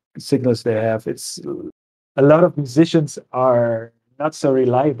what signals they have. It's a lot of musicians are not so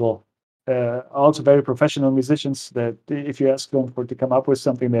reliable. Also, very professional musicians that if you ask them to come up with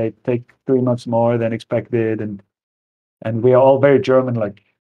something, they take 3 months more than expected, and we are all very German. Like,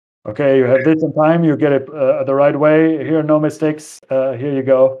 okay, you have this in time, you get it the right way. Here, no mistakes. Here you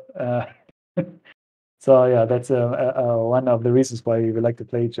go. So yeah, that's one of the reasons why we like to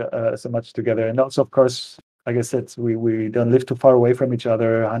play so much together. And also, of course, like I said, we don't live too far away from each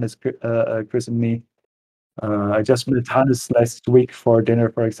other. Hannes, Chris, and me. I just met Hannes last week for dinner,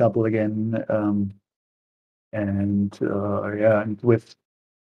 for example, again. And yeah, and with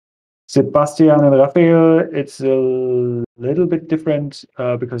Sebastian and Raphael, it's a little bit different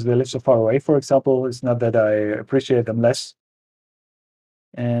because they live so far away. For example, it's not that I appreciate them less.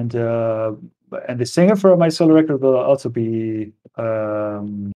 And the singer for my solo record will also be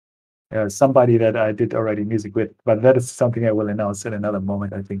somebody that I did already music with, but that is something I will announce in another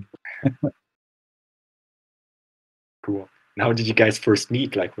moment, I think. Cool. And how did you guys first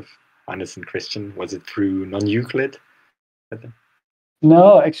meet, like with Hannes and Christian? Was it through non-Euclid?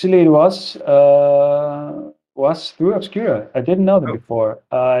 No, actually, it was through Obscura. I didn't know them before.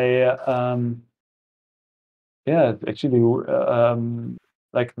 Yeah, actually,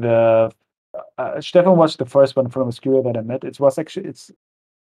 like the Stefan was the first one from Obscura that I met. It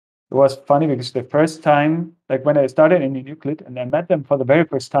was funny because the first time, like when I started in Euclid, and I met them for the very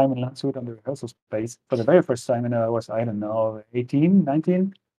first time in Landshut on the rehearsal space for the very first time, and I was, I don't know, 18,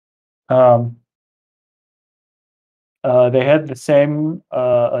 19. They had the same,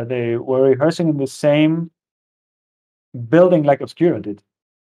 they were rehearsing in the same building like Obscura did.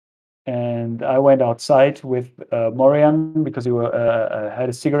 And I went outside with Morian because he had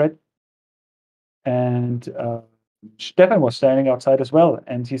a cigarette. And Stefan was standing outside as well.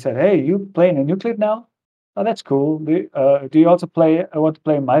 And he said, "Hey, you playing in Euclid now? Oh, that's cool. Do you also play? I want to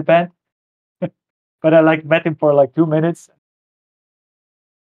play in my band." But I like met him for like 2 minutes.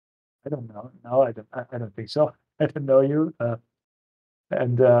 I don't know. No, I don't think so. I don't know you.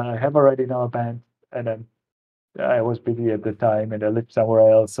 And I have already know a band. And then I was busy at the time, and I lived somewhere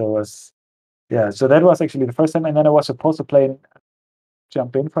else. So so that was actually the first time. And then I was supposed to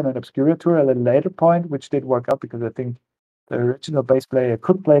jump in for an Obscura tour at a later point, which did work out because I think the original bass player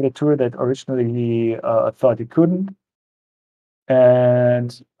could play the tour that originally he thought he couldn't.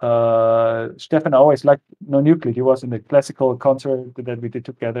 And Stefan always liked non-Euclid. He was in the classical concert that we did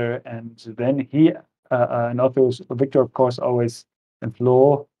together. And then he, and also Victor, of course, always, and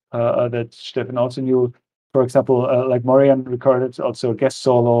Flo, that Stefan also knew. For example, like Morian recorded also a guest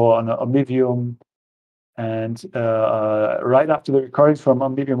solo on Omnivium. And right after the recordings from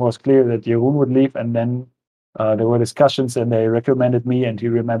Omnivium was clear that Jeroen would leave, and then there were discussions, and they recommended me, and he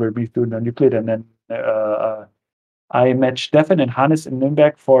remembered me through non-Euclid. And then I met Stefan and Hannes in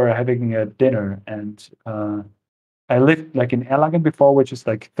Nürnberg for having a dinner. And I lived like in Erlangen before, which is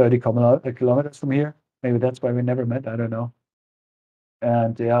like 30 kilometers from here. Maybe that's why we never met. I don't know.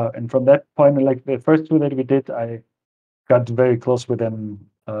 And yeah, and from that point, like the first two that we did, I got very close with them,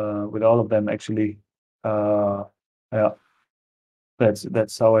 with all of them actually. Yeah,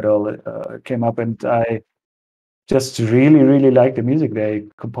 that's how it all came up, and I just really like the music they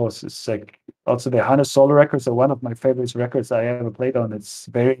compose. It's like also the Hannes solo records are one of my favorite records I ever played on. It's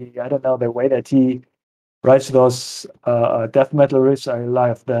very, I don't know, the way that he writes those death metal riffs, I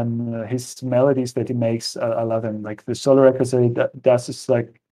love them. His melodies that he makes, I love them. Like the solo records that he does is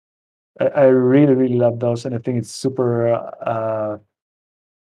like, I really love those, and I think it's super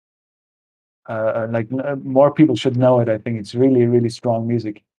like more people should know it. I think it's really strong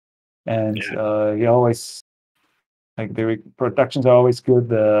music. and he always, like, the productions are always good.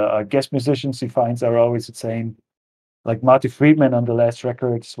 The guest musicians he finds are always the same. Like Marty Friedman on the last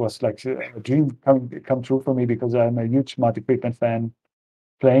records was like a dream come true for me, because I'm a huge Marty Friedman fan.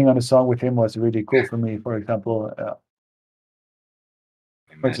 Playing on a song with him was really cool for me. For example,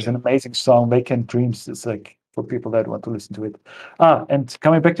 which is an amazing song, Vacant Dreams. It's like for people that want to listen to it. And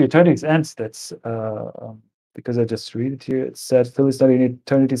coming back to Eternity's End, that's because I just read it here. It said Phil is not in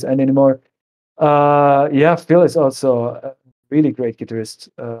Eternity's End anymore. Yeah, Phil is also a really great guitarist.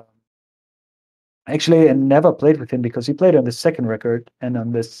 Actually, I never played with him because he played on the second record, and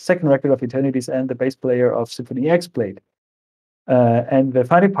on the second record of Eternity's End, the bass player of Symphony X played. And the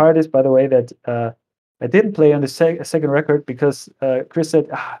funny part is, by the way, that I didn't play on the second record because Chris said,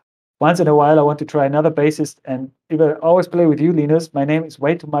 once in a while I want to try another bassist, and if I always play with you, Linus, my name is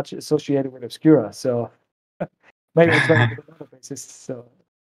way too much associated with Obscura, so maybe I try with another bassist. So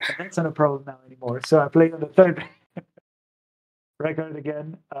that's not a problem now anymore. So I play on the third record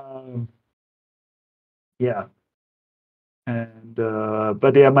again. Yeah. And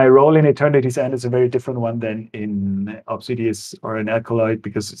but yeah, my role in Eternity's End is a very different one than in Obsidious or in Alkaloid,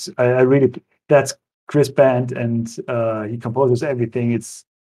 because I really, that's Chris' band, and he composes everything. It's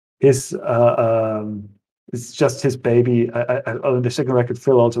his it's just his baby. On the second record,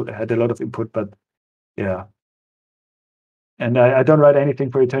 Phil also had a lot of input, but yeah. And I don't write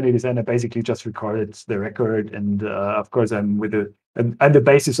anything for Eternity's End. I basically just recorded the record, and of course I'm I'm the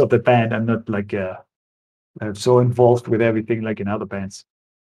basis of the band. I'm not like so involved with everything like in other bands,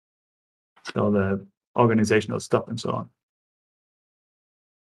 all the organizational stuff and so on.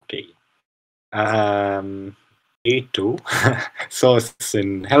 Okay. Eetu saw us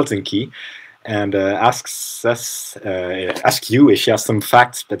in Helsinki and asks you if you have some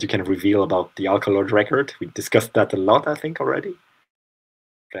facts that you can reveal about the Alkaloid record. We discussed that a lot, I think, already.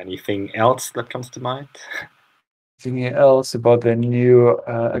 Anything else that comes to mind? Anything else about the new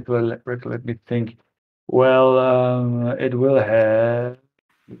Alkaloid record? Let me think. Well, it will have,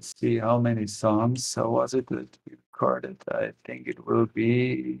 let's see, how many songs? So was it that we recorded? I think it will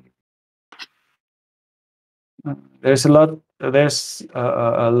be. There's a lot. There's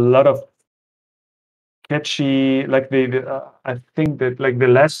a lot of catchy, like I think that like the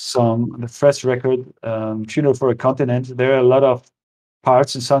last song, the first record, "Funeral for a Continent." There are a lot of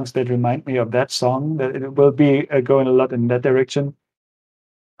parts and songs that remind me of that song. That it will be going a lot in that direction.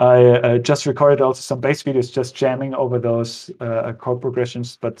 I just recorded also some bass videos, just jamming over those chord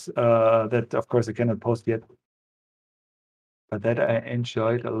progressions, but that of course I cannot post yet. But that I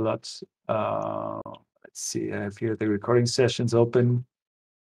enjoyed a lot. Let's see, I have here the recording sessions open.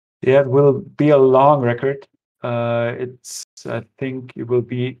 Yeah, it will be a long record. I think it will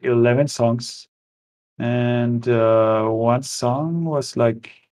be 11 songs, and one song was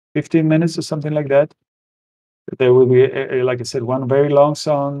like 15 minutes or something like that. There will be, like I said, one very long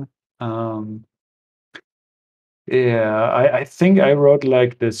song. Yeah, I think I wrote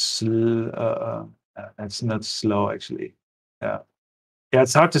like this. It's not slow actually. Yeah. Yeah,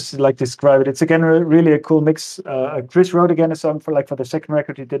 it's hard to like describe it. It's again really a cool mix. Chris wrote again a song for the second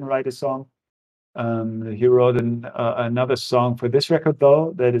record. He didn't write a song. He wrote another song for this record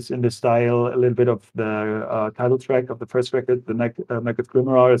though that is in the style a little bit of the title track of the first record, the Naked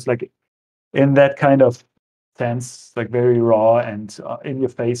Glimmer. It's like in that kind of sense, like very raw and in your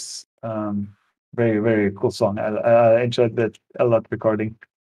face. Very, very cool song. I enjoyed that a lot recording.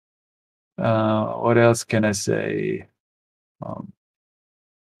 What else can I say?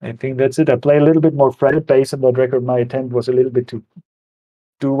 I think that's it. I play a little bit more fretted bass on that record. My attempt was a little bit to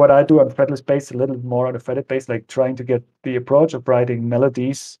do what I do on fretless bass, a little more on a fretted bass, like trying to get the approach of writing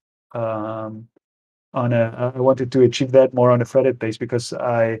melodies I wanted to achieve that more on a fretted bass, because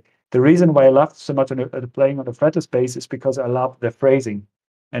the reason why I loved so much playing on the fretless bass is because I love the phrasing,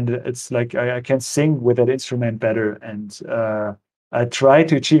 and it's like I can sing with that instrument better, and I try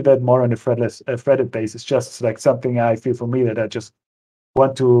to achieve that more on a fretted bass. It's just like something I feel for me that I just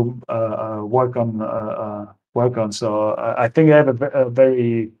want to work on. So I think I have a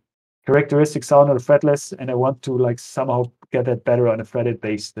very characteristic sound on the fretless, and I want to like somehow get that better on a fretted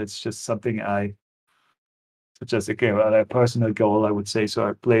bass. That's just something just again a personal goal, I would say. So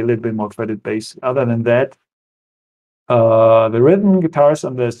I play a little bit more fretted bass. Other than that, the rhythm guitars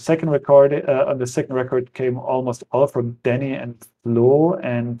on the second record came almost all from Danny and Flo,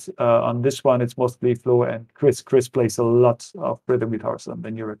 and on this one it's mostly Flo and Chris. Chris plays a lot of rhythm guitars on the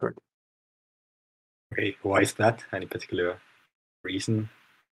new record. Okay, why is that? Any particular reason?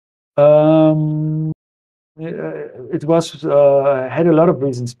 It was had a lot of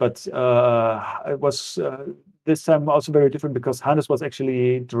reasons, but it was this time also very different because Hannes was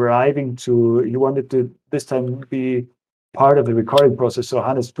actually driving he wanted to this time be part of the recording process. So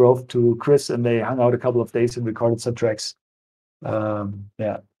Hannes drove to Chris and they hung out a couple of days and recorded some tracks.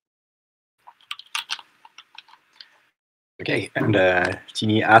 Yeah. Okay, and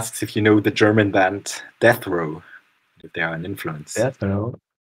Tini asks if you know the German band Death Row, if they are an influence. Death Row?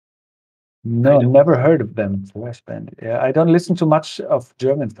 No, never heard of them. Thrash band. Yeah, I don't listen to much of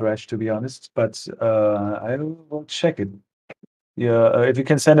German thrash, to be honest, but I will check it. Yeah, if you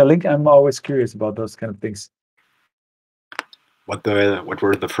can send a link, I'm always curious about those kind of things. What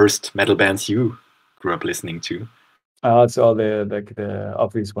were the first metal bands you grew up listening to? It's all the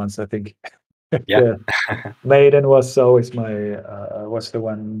obvious ones, I think. Yeah. Maiden was always was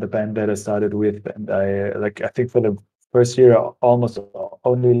the band that I started with, and I think for the first year I almost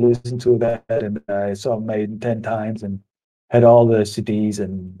only listened to that, and I saw Maiden 10 times and had all the CDs,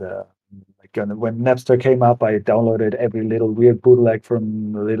 and when Napster came up, I downloaded every little weird bootleg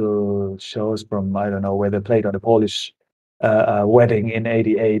from little shows from I don't know where they played on a Polish wedding in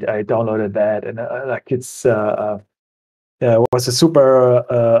 '88. I downloaded that, and I was a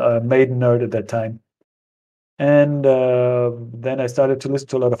super Maiden nerd at that time. And then I started to listen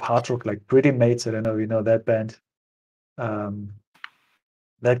to a lot of hard rock, like Pretty Mates. I don't know if you know that band.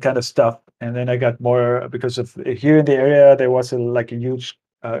 That kind of stuff. And then I got more because of here in the area, there was a huge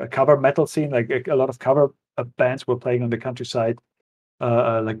cover metal scene. Like a lot of cover bands were playing on the countryside.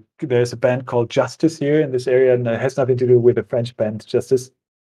 Like there's a band called Justice here in this area, and it has nothing to do with the French band Justice.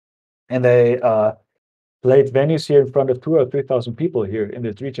 And they played venues here in front of 2,000 or 3,000 people here in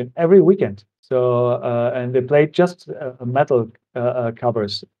this region every weekend. So and they played just metal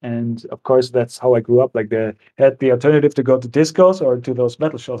covers, and of course that's how I grew up. Like they had the alternative to go to discos or to those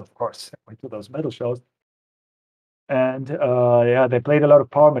metal shows. Of course, I went to those metal shows, and yeah, they played a lot of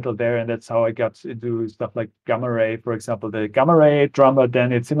power metal there, and that's how I got into stuff like Gamma Ray, for example. The Gamma Ray drummer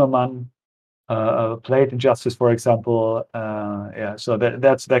Daniel Zimmermann played Injustice, for example. Yeah, so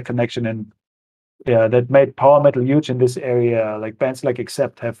that's that connection, and yeah, that made power metal huge in this area. Like bands like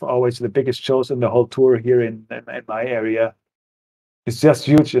Accept have always the biggest shows in the whole tour here in my area. It's just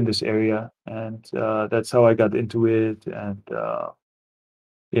huge in this area, and that's how I got into it. And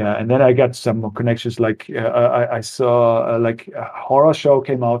yeah, and then I got some more connections. Like I saw like a horror show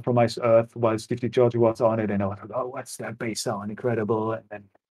came out from Ice Earth while Steve DiGiorgio was on it, and I was like, oh, what's that bass sound? Incredible! And then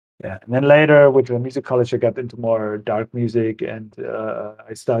yeah, and then later with the music college, I got into more dark music, and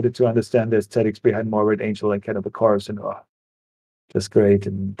I started to understand the aesthetics behind Morbid Angel and kind of the chorus, and that's great.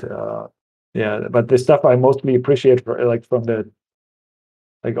 And yeah, but the stuff I mostly appreciate from the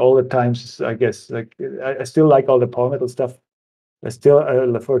all the times, I guess. Like I still like all the power metal stuff. I still,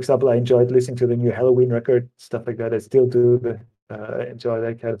 for example, I enjoyed listening to the new Halloween record, stuff like that. I still do enjoy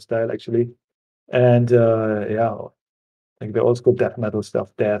that kind of style actually, and yeah. Like the old school death metal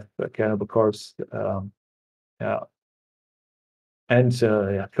stuff, Death, Cannibal Corpse, yeah, and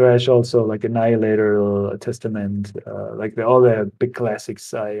yeah, thrash also like Annihilator, Testament, like all the big classics.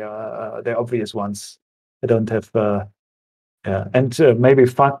 The obvious ones. I don't have, yeah, and maybe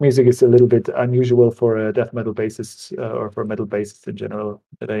funk music is a little bit unusual for a death metal bassist or for metal bassists in general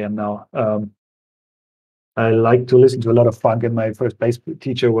that I am now. I like to listen to a lot of funk, and my first bass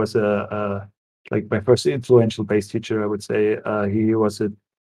teacher was like my first influential bass teacher, I would say. He was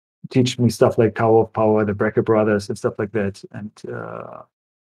teach me stuff like Tower of Power, the Brecker Brothers, and stuff like that. And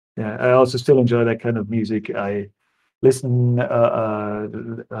yeah, I also still enjoy that kind of music. I listen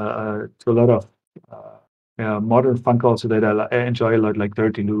to a lot of modern funk also that I enjoy a lot, like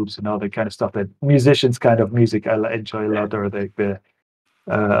Dirty Loops and all that kind of stuff. That musicians kind of music I enjoy a lot, or like the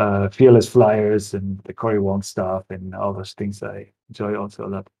Fearless Flyers and the Cory Wong stuff and all those things I enjoy also a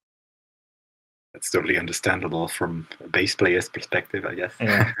lot. That's totally understandable from a bass player's perspective, I guess.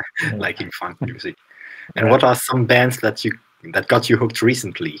 Yeah. Liking funk music. And what are some bands that got you hooked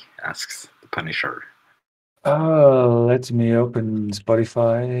recently? Asks the Punisher. Let me open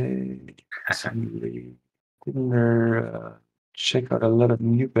Spotify. Check out a lot of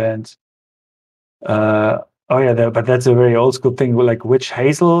new bands. Oh yeah, but that's a very old school thing. Like Witch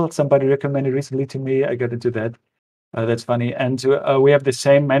Hazel, somebody recommended recently to me. I got into that. That's funny. And we have the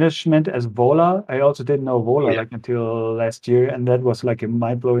same management as Vola. I also didn't know Vola like until last year, and that was like a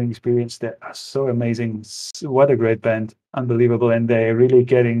mind-blowing experience. They are so amazing. What a great band. Unbelievable. And they're really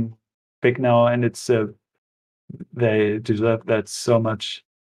getting big now, and it's they deserve that so much.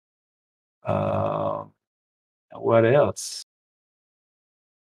 What else?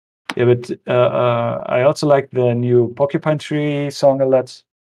 Yeah, but I also like the new Porcupine Tree song a lot.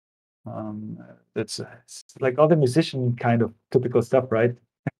 That's like all the musician kind of typical stuff, right?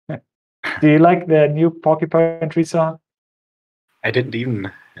 Do you like the new Porcupine Tree song? I didn't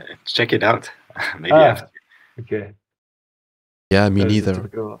even check it out. Maybe I have to. Okay. Yeah, me neither.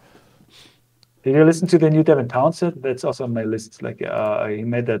 Did you listen to the new Devin Townsend? That's also on my list. Like he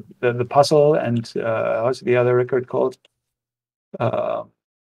made the puzzle, and how's the other record called?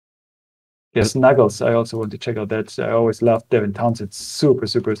 Snuggles. I also want to check out that. I always loved Devin Townsend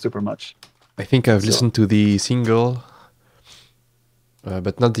super much. I think I've listened to the single,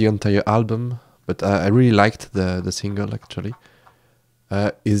 but not the entire album. But I really liked the single actually.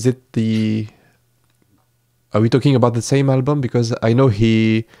 Is it the? Are we talking about the same album? Because I know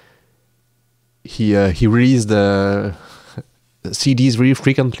he released the CDs really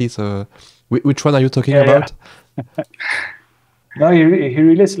frequently. So which one are you talking about? Yeah. No, he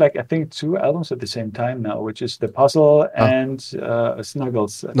released like I think 2 albums at the same time now, which is the Puzzle and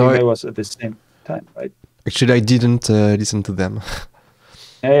Snuggles. I think that was at the same time, right? Actually, I didn't listen to them.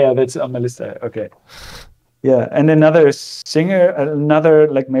 Yeah, that's on my list. Okay. Yeah, and another singer,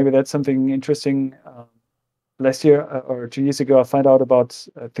 like maybe that's something interesting. Last year or 2 years ago, I found out about,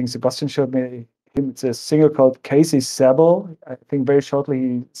 I think Sebastian showed me him. It's a singer called Casey Sable. I think very shortly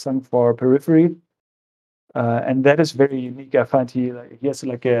he sung for Periphery. And that is very unique. I find he has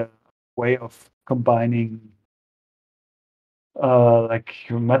like a way of combining like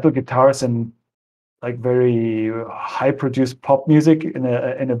metal guitars and like very high produced pop music in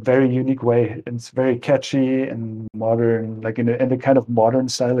a very unique way. And it's very catchy and modern, like in a kind of modern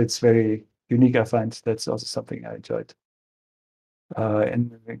style. It's very unique. I find that's also something I enjoyed.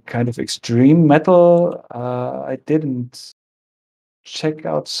 And kind of extreme metal, I didn't check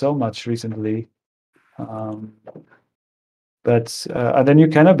out so much recently. But the new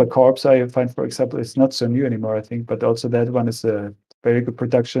Cannibal Corpse, I find, for example, it's not so new anymore, I think, but also that one is a very good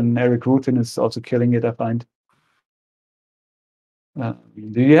production. Eric Rutin is also killing it, I find.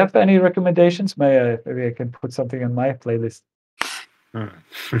 Do you have any recommendations? Maybe I can put something on my playlist.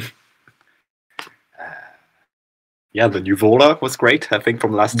 Yeah, the new Vola was great. I think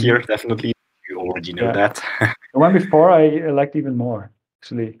from last year, definitely. You already know that. The one before I liked even more,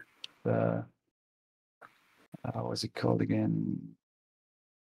 actually. What's it called again?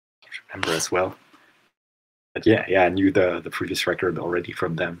 I don't remember as well. But yeah, I knew the previous record already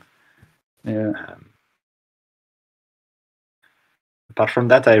from them. Yeah. Apart from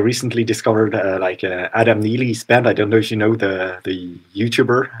that, I recently discovered Adam Neely's band. I don't know if you know the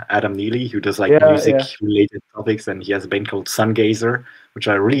YouTuber Adam Neely, who does music-related topics, and he has a band called Sungazer, which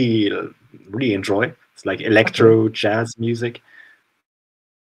I really enjoy. It's like electro jazz music.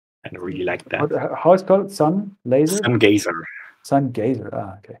 And I really like that. How is it called? Sungazer?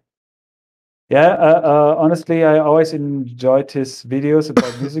 Sungazer. Okay. Yeah, honestly, I always enjoyed his videos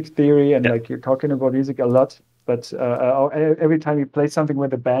about music theory and like you're talking about music a lot. But every time he plays something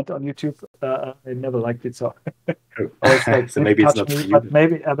with a band on YouTube, I never liked it. So, always, like, so maybe it's not for you. But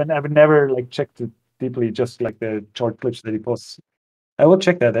maybe I've never like checked it deeply, just like the short clips that he posts. I will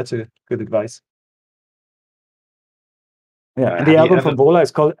check that. That's a good advice. Yeah, and the album from Vola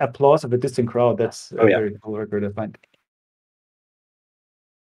is called Applause of a Distant Crowd. That's a very cool record, I find.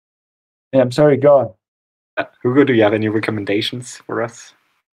 Yeah, I'm sorry, go on. Hugo, do you have any recommendations for us?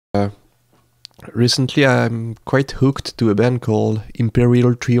 Recently, I'm quite hooked to a band called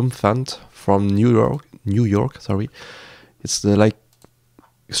Imperial Triumphant from New York. Sorry, it's like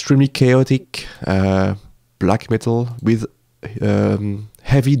extremely chaotic black metal with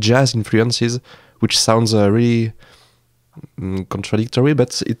heavy jazz influences, which sounds really contradictory,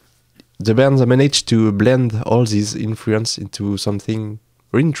 but the band managed to blend all these influence into something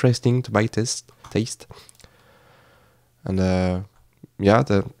very interesting to my taste. And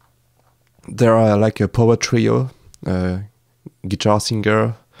there are like a power trio, guitar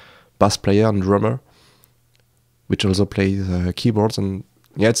singer, bass player, and drummer, which also plays keyboards. And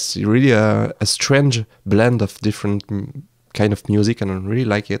yeah, it's really a strange blend of different kind of music, and I really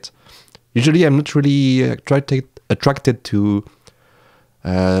like it. Usually, I'm not really attracted to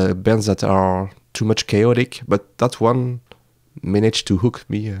bands that are too much chaotic, but that one managed to hook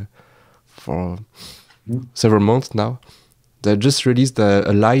me for several months now. They just released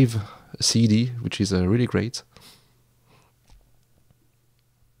a live CD, which is really great.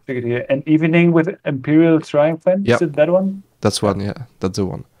 An Evening with Imperial Triumphant, is it that one? That's one, yeah, that's the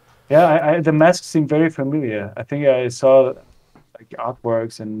one. Yeah, the masks seem very familiar. I think I saw like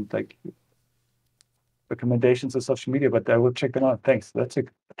artworks and like recommendations on social media, but I will check them out. Thanks, that's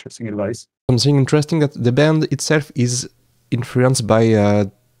interesting advice. Something interesting that the band itself is influenced by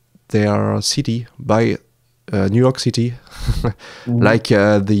their city, by New York City. Like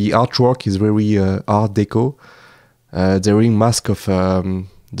the artwork is very Art Deco. They're wearing masks of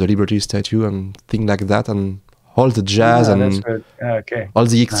the Liberty Statue and things like that, and all the jazz and all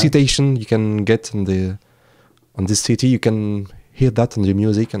the excitation you can get on this city. You can hear that in the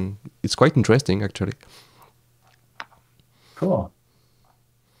music, and it's quite interesting actually. Cool.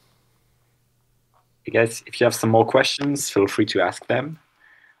 You guys, if you have some more questions, feel free to ask them.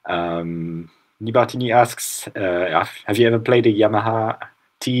 Nibatini asks, have you ever played a Yamaha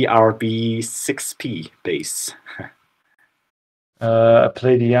TRB6P bass? I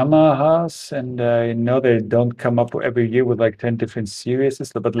played Yamahas, and I know they don't come up every year with like 10 different series,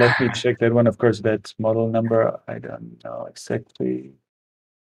 but let me check that one. Of course, that model number, I don't know exactly.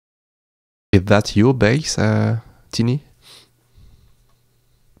 Is that your bass, Tini?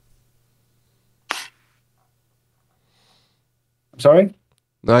 Sorry?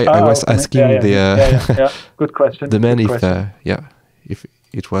 I was asking Good question. The man, if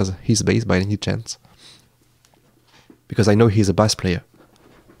it was his bass by any chance, because I know he's a bass player.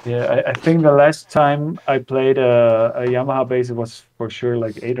 Yeah, I think the last time I played a Yamaha bass, it was for sure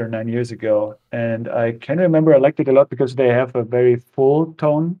like 8 or 9 years ago, and I can remember I liked it a lot because they have a very full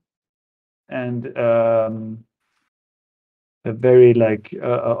tone, and a very like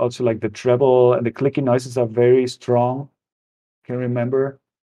also like the treble and the clicking noises are very strong. I can remember.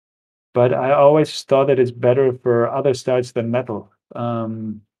 But I always thought that it's better for other styles than metal.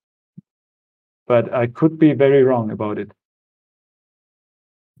 But I could be very wrong about it.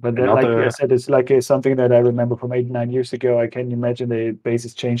 But that, like I said, it's like something that I remember from 8, 9 years ago. I can imagine the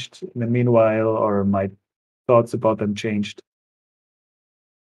basis changed in the meanwhile, or my thoughts about them changed.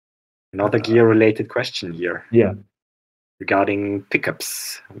 Another gear-related question here. Yeah. Regarding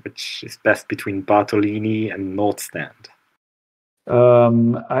pickups, which is best between Bartolini and Nordstand?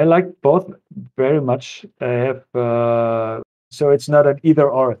 I like both very much. I have so it's not an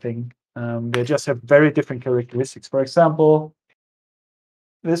either-or thing. They just have very different characteristics. For example,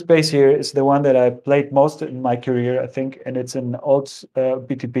 this bass here is the one that I played most in my career, I think, and it's an old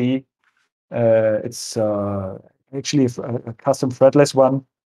BTB. It's actually a custom fretless one,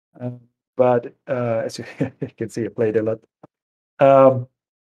 but as you can see, I played a lot.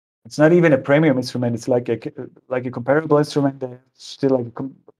 It's not even a premium instrument. It's like a comparable instrument. They're still like a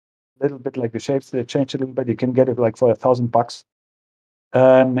little bit like the shapes. They change a little bit. You can get it like for $1,000.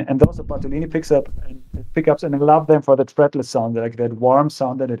 And those are Bartolini pickups, and I love them for the fretless sound, like that warm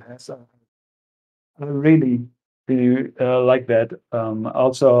sound that it has. I really like that.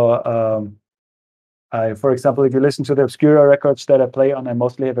 Also, for example, if you listen to the Obscura records that I play on, I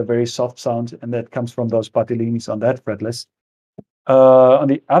mostly have a very soft sound, and that comes from those Bartolinis on that fretless. On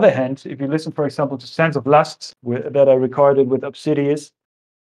the other hand, if you listen, for example, to Sands of Lust that I recorded with Obsidious,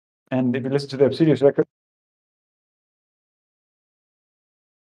 and if you listen to the Obsidious record,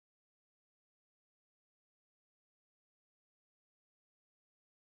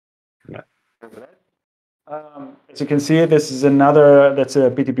 as you can see, this is that's a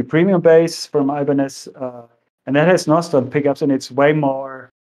BTB premium bass from Ibanez, and that has Noston pickups, and it's way more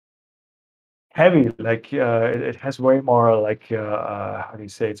heavy. Like it has way more like how do you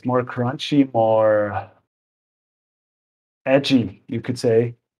say? It's more crunchy, more edgy, you could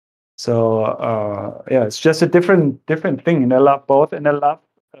say. So yeah, it's just a different thing, and I love both. And I love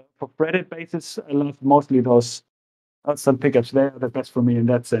for fretted basses, I love mostly those some pickups. They are the best for me in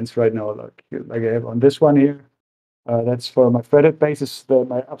that sense right now. Like I have on this one here. That's for my fretted basses,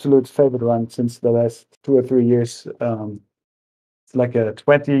 my absolute favorite one since the last 2 or 3 years. It's like a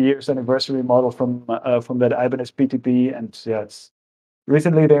 20 years anniversary model from that Ibanez PTB, and yeah,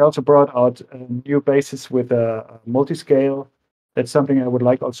 recently they also brought out new basses with a multi-scale. That's something I would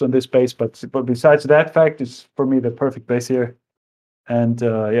like also in this bass, but besides that fact, it's for me the perfect bass here. And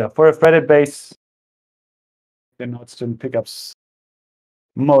yeah, for a fretted bass, the Nordstrom pickups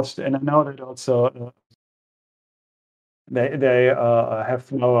most, and I know that also they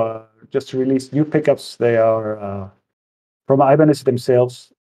have now just released new pickups. They are from Ibanez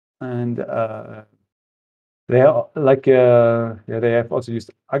themselves, and they are like they have also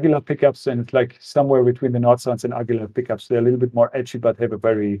used Aguilar pickups, and it's like somewhere between the Nordsounds and Aguilar pickups. They're a little bit more edgy, but have a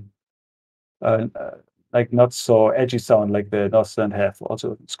very like not so edgy sound like the Nordsound have.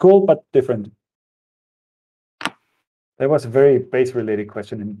 Also, it's cool but different. That was a very bass-related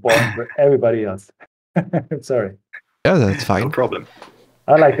question and boring for everybody else. Sorry. Yeah, that's fine. No problem.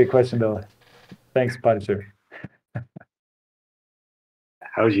 I like the question though. Thanks, Punisher.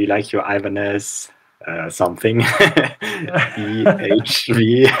 How do you like your Ibanez something?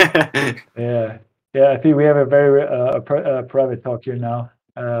 EHV. Yeah. I think we have a very private talk here now.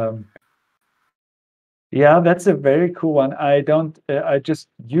 Yeah, that's a very cool one. I don't. I just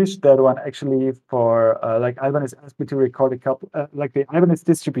used that one actually for like Ibanez asked me to record a couple. Like the Ibanez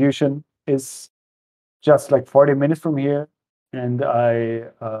distribution is just like 40 minutes from here, and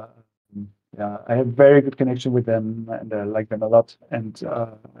yeah, I have very good connection with them, and I like them a lot, and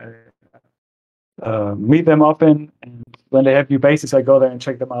I meet them often. And when they have new bases, I go there and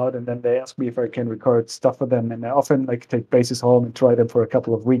check them out, and then they ask me if I can record stuff for them, and I often like take bases home and try them for a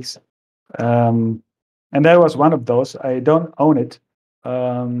couple of weeks. And that was one of those. I don't own it,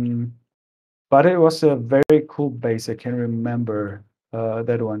 but it was a very cool base. I can remember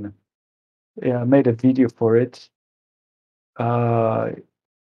that one. Yeah, I made a video for it. I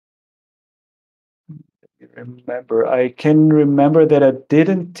can remember that I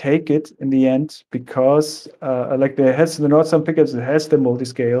didn't take it in the end because like the North pickups, it has the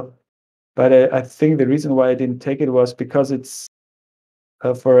multi-scale, but I think the reason why I didn't take it was because it's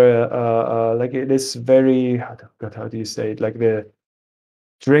for like it is very, God, how do you say it? Like the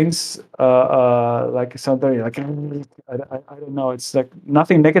strings like something like I don't know. It's like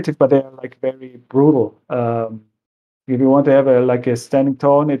nothing negative, but they're like very brutal. If you want to have like a standing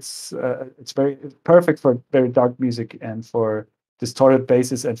tone, it's perfect for very dark music and for distorted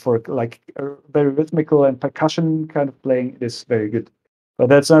basses and for like very rhythmical and percussion kind of playing. It is very good, but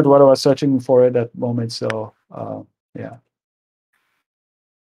that's not what I was searching for at that moment. So yeah.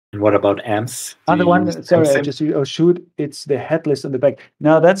 And what about amps? Other one, sorry, I just shoot. It's the headless on the back.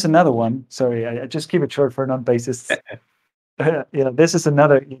 No, that's another one. Sorry, I just keep it short for non-bassists. Yeah, this is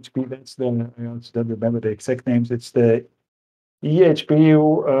another EHP. That's the I also don't remember the exact names. It's the EHP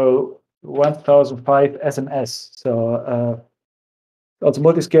 1005 SMS. So also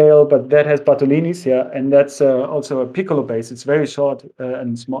multi-scale, but that has Bartolinis, yeah, and that's also a piccolo bass. It's very short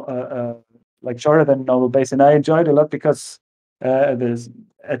and small, like shorter than normal bass, and I enjoy it a lot because the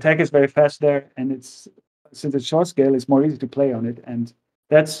attack is very fast there, and since it's short scale, it's more easy to play on it, and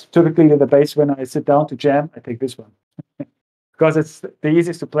that's typically the bass when I sit down to jam. I take this one because it's the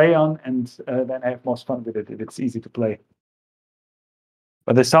easiest to play on, and then I have most fun with it if it's easy to play.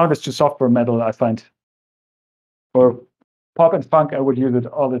 But the sound is too soft for metal, I find. For pop and funk, I would use it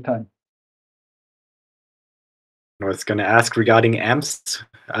all the time. I was going to ask regarding amps.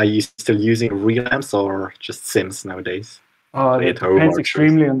 Are you still using real amps or just Sims nowadays? It depends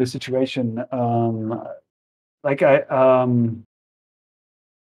extremely on the situation.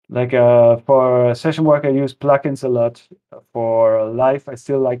 For session work, I use plugins a lot. For live, I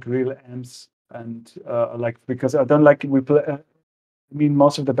still like real amps, and because I don't like we play.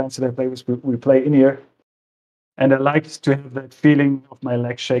 Most of the bands that I play with, we play in ear, and I like to have that feeling of my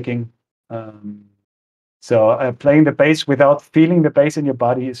legs shaking. So playing the bass without feeling the bass in your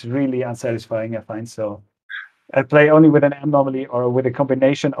body is really unsatisfying, I find. So I play only with an amp normally, or with a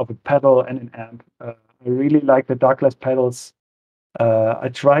combination of a pedal and an amp. I really like the darkless pedals. I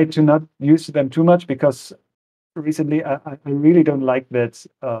try to not use them too much because recently I really don't like that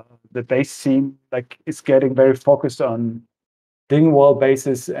the bass scene is getting very focused on Dingwall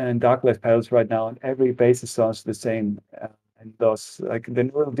basses and darkless pedals right now, and every bass sounds the same. And those the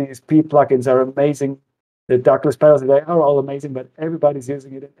neural DSP plugins are amazing. The darkless pedals, they are all amazing, but everybody's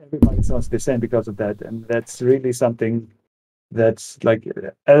using it and everybody sounds the same because of that. And that's really something that's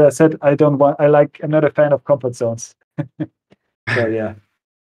as I said, I'm not a fan of comfort zones. So yeah,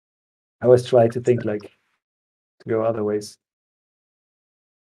 I always try to think to go other ways.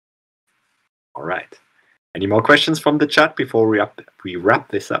 All right. Any more questions from the chat before we wrap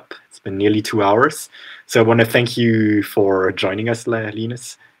this up? It's been nearly 2 hours. So I want to thank you for joining us,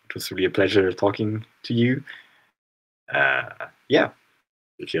 Linus. It was really a pleasure talking to you. Yeah.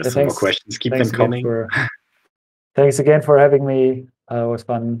 If you have some more questions, keep them coming. Thanks again for having me. It was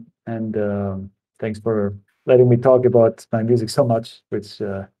fun. And thanks for letting me talk about my music so much, which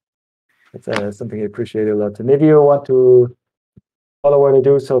it's something I appreciate a lot. And if you want to follow what I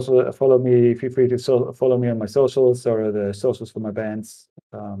do, follow me. Feel free to follow me on my socials or the socials for my bands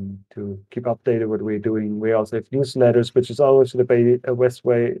to keep updated what we're doing. We also have newsletters, which is always the best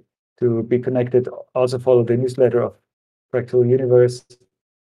way to be connected. Also follow the newsletter of Fractal Universe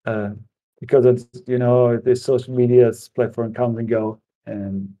because it's the social media platform comes and go,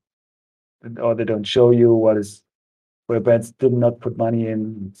 or they don't show you where bands did not put money in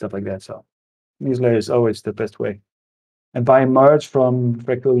and stuff like that. So newsletter is always the best way. And buy merch from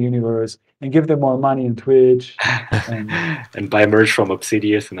Fractal Universe and give them more money on Twitch. And buy merch from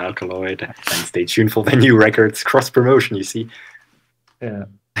Obsidious and Alkaloid. And stay tuned for the new records. Cross promotion, you see. Yeah.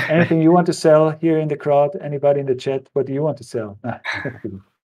 Anything you want to sell here in the crowd? Anybody in the chat? What do you want to sell?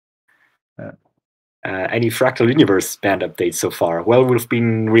 Any Fractal Universe band updates so far? Well, we've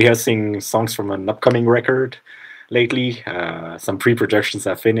been rehearsing songs from an upcoming record lately. Some pre-productions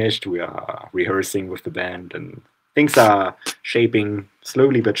are finished. We are rehearsing with the band, and things are shaping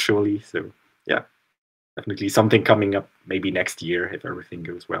slowly but surely. So yeah, definitely something coming up maybe next year if everything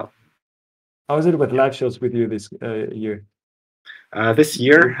goes well. How is it with live shows with you this year? This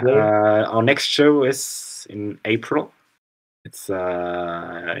year, our next show is in April. It's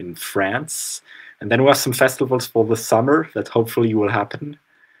in France. And then we have some festivals for the summer that hopefully will happen.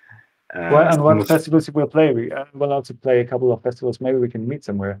 And what festivals will play? We will also play a couple of festivals. Maybe we can meet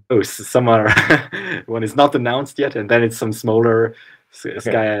somewhere. Oh, some are one is not announced yet, and then it's some smaller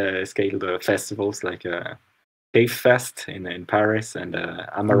scale festivals like Cave Fest in Paris and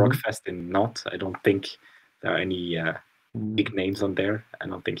Amarok Fest in Nantes. I don't think there are any big names on there. I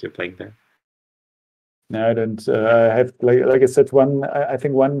don't think you're playing there. No, I don't. I have, like I said, I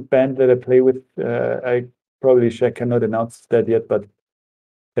think one band that I play with. I cannot announce that yet, but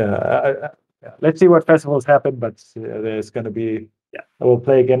let's see what festivals happen. But there's going to be. Yeah, I will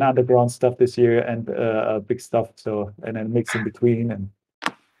play again underground stuff this year and big stuff. So and then mix in between, and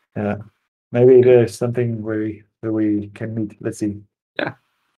maybe there's something where we can meet. Let's see. Yeah.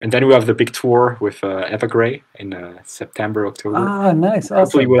 And then we have the big tour with Evergrey in September, October. Ah, nice!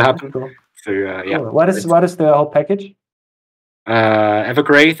 Hopefully, awesome. will happen. Cool. So yeah. Cool. What is the whole package?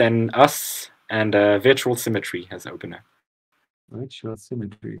 Evergrey, then us, and Virtual Symmetry as opener. Virtual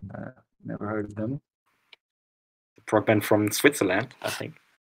Symmetry. Never heard of them. The prog band from Switzerland, I think.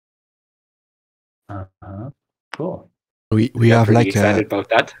 Cool. We have really like excited about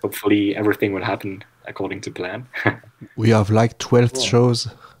that. Hopefully, everything will happen according to plan. We have like 12 shows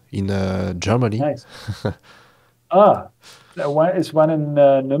in Germany. Nice. Is one in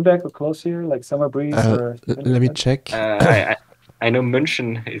Nuremberg or close here, like Summer Breeze? Let me check. I know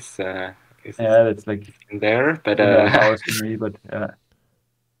München is that's like in there, but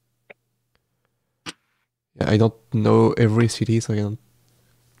I don't know every city, so I don't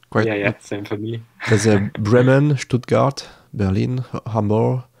quite. Yeah, same for me. There's Bremen, Stuttgart, Berlin,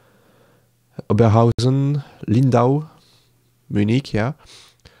 Hamburg, Oberhausen, Lindau, Munich,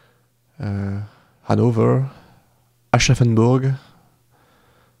 Hanover, Aschaffenburg,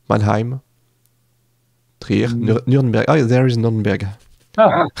 Mannheim, Trier, Nuremberg. Oh, there is Nuremberg.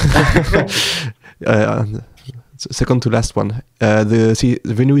 Second to last one. The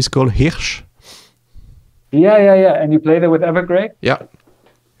venue is called Hirsch. Yeah. And you play there with Evergrey? Yeah.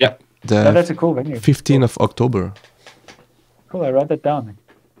 That's a cool venue. 15th of October. Cool, I wrote that down.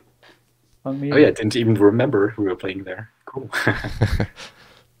 Oh yeah, I didn't even remember we were playing there. Cool.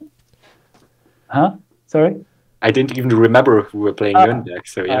 Huh? Sorry? I didn't even remember we were playing Nuremberg,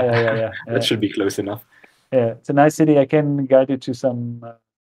 so yeah. That should be close enough. Yeah, it's a nice city. I can guide you to some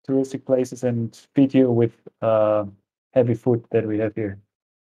touristic places and feed you with heavy food that we have here.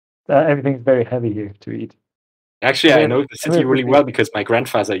 Everything is very heavy here to eat. Actually, I know the city really well because my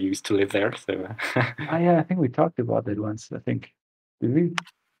grandfather used to live there. So. I think we talked about that once. I think. Did we?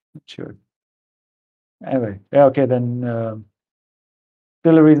 Not sure. Anyway, yeah. Okay, then.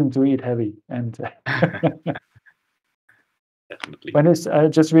 Still a reason to eat heavy, and definitely. When is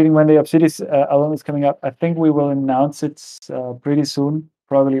just reading when the Obsidious album is coming up? I think we will announce it pretty soon,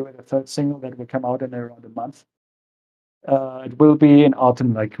 probably with a third single that will come out in around a month. It will be in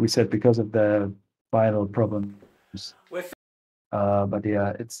autumn, like we said, because of the vinyl problems. But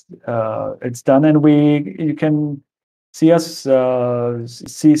yeah, it's done, and you can see us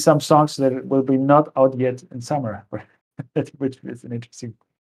see some songs that will be not out yet in summer, which is an interesting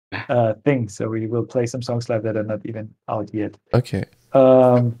thing. So we will play some songs live that are not even out yet. Okay.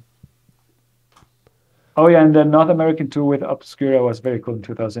 Oh yeah, and the North American tour with Obscura was very cool in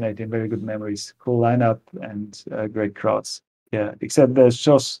 2018. Very good memories, cool lineup, and great crowds. Yeah, except there's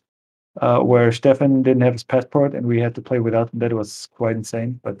shows where Stefan didn't have his passport and we had to play without him. That was quite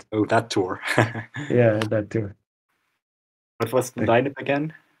insane. But that tour. Yeah, that tour. What was the lineup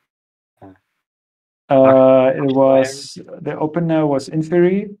again? It was the opener was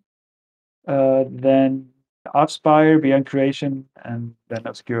Inferi, then Archspire, Beyond Creation, and then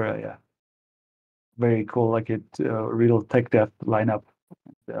Obscura. Yeah, very cool. Like it, real tech death lineup,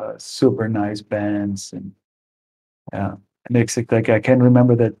 super nice bands, and yeah, and it's like I can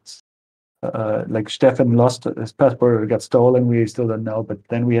remember that. Like Stefan lost his passport, got stolen. We still don't know, but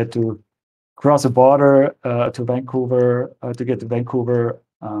then we had to cross a border to Vancouver to get to Vancouver.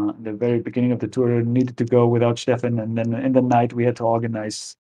 The very beginning of the tour needed to go without Stefan, and then in the night we had to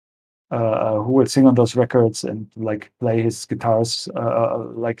organize who would sing on those records and like play his guitars,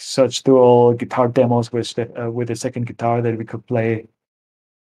 like search through all guitar demos with a second guitar that we could play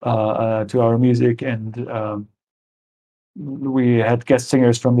to our music, and we had guest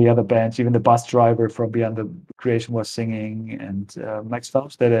singers from the other bands. Even the bus driver from Beyond the Creation was singing, and Max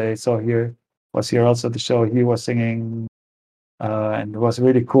Phelps, that I saw here, was here also at the show. He was singing, and it was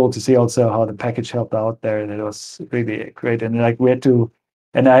really cool to see also how the package helped out there. And it was really great. And like I had to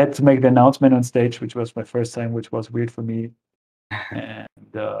make the announcement on stage, which was my first time, which was weird for me, and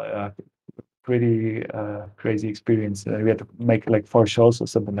pretty crazy experience. We had to make like 4 shows or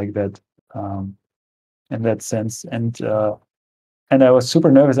something like that. In that sense, and I was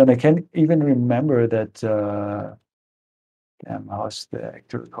super nervous, and I can't even remember that. How's the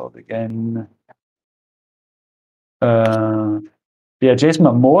actor called again? Yeah, Jason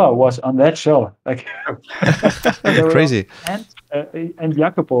Momoa was on that show. Like, crazy. And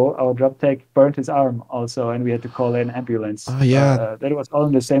Jacopo, our drum tech, burned his arm also, and we had to call an ambulance. Oh yeah, that was all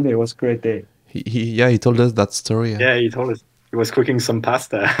on the same day. It was a great day. He told us that story. Yeah, he told us he was cooking some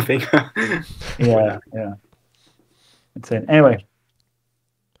pasta, I think. Yeah. Insane. Anyway.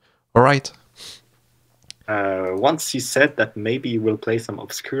 All right. Once you said that maybe you will play some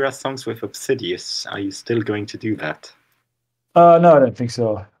Obscura songs with Obsidious. Are you still going to do that? No, I don't think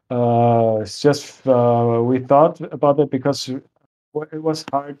so. It's just we thought about it because it was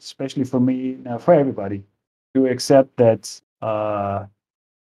hard, especially for me, for everybody, to accept that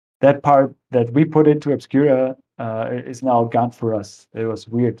that part that we put into Obscura is now gone for us. It was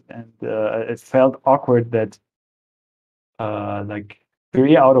weird, and it felt awkward that like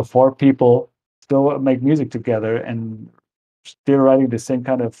 3 out of 4 people still make music together and still writing the same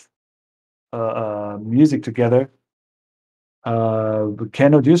kind of music together. We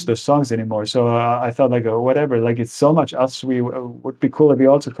cannot use those songs anymore. So I thought like whatever, like it's so much us. We would be cool if we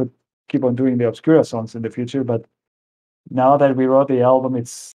also could keep on doing the Obscura songs in the future. But now that we wrote the album,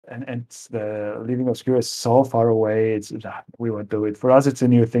 and the Leaving Obscura is so far away. We won't do it. For us, it's a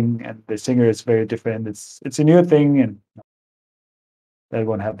new thing, and the singer is very different. It's a new thing, and that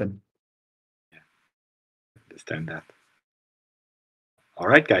won't happen. Yeah, understand that. All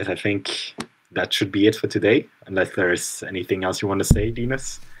right, guys. I think that should be it for today, unless there is anything else you want to say,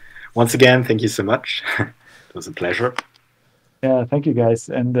 Linus. Once again, thank you so much. It was a pleasure. Yeah, thank you, guys,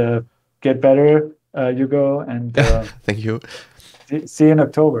 and get better, Hugo, and thank you. See you in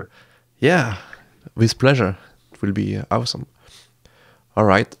October. Yeah, with pleasure. It will be awesome. All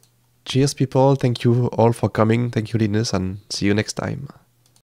right. Cheers, people. Thank you all for coming. Thank you, Linus, and see you next time.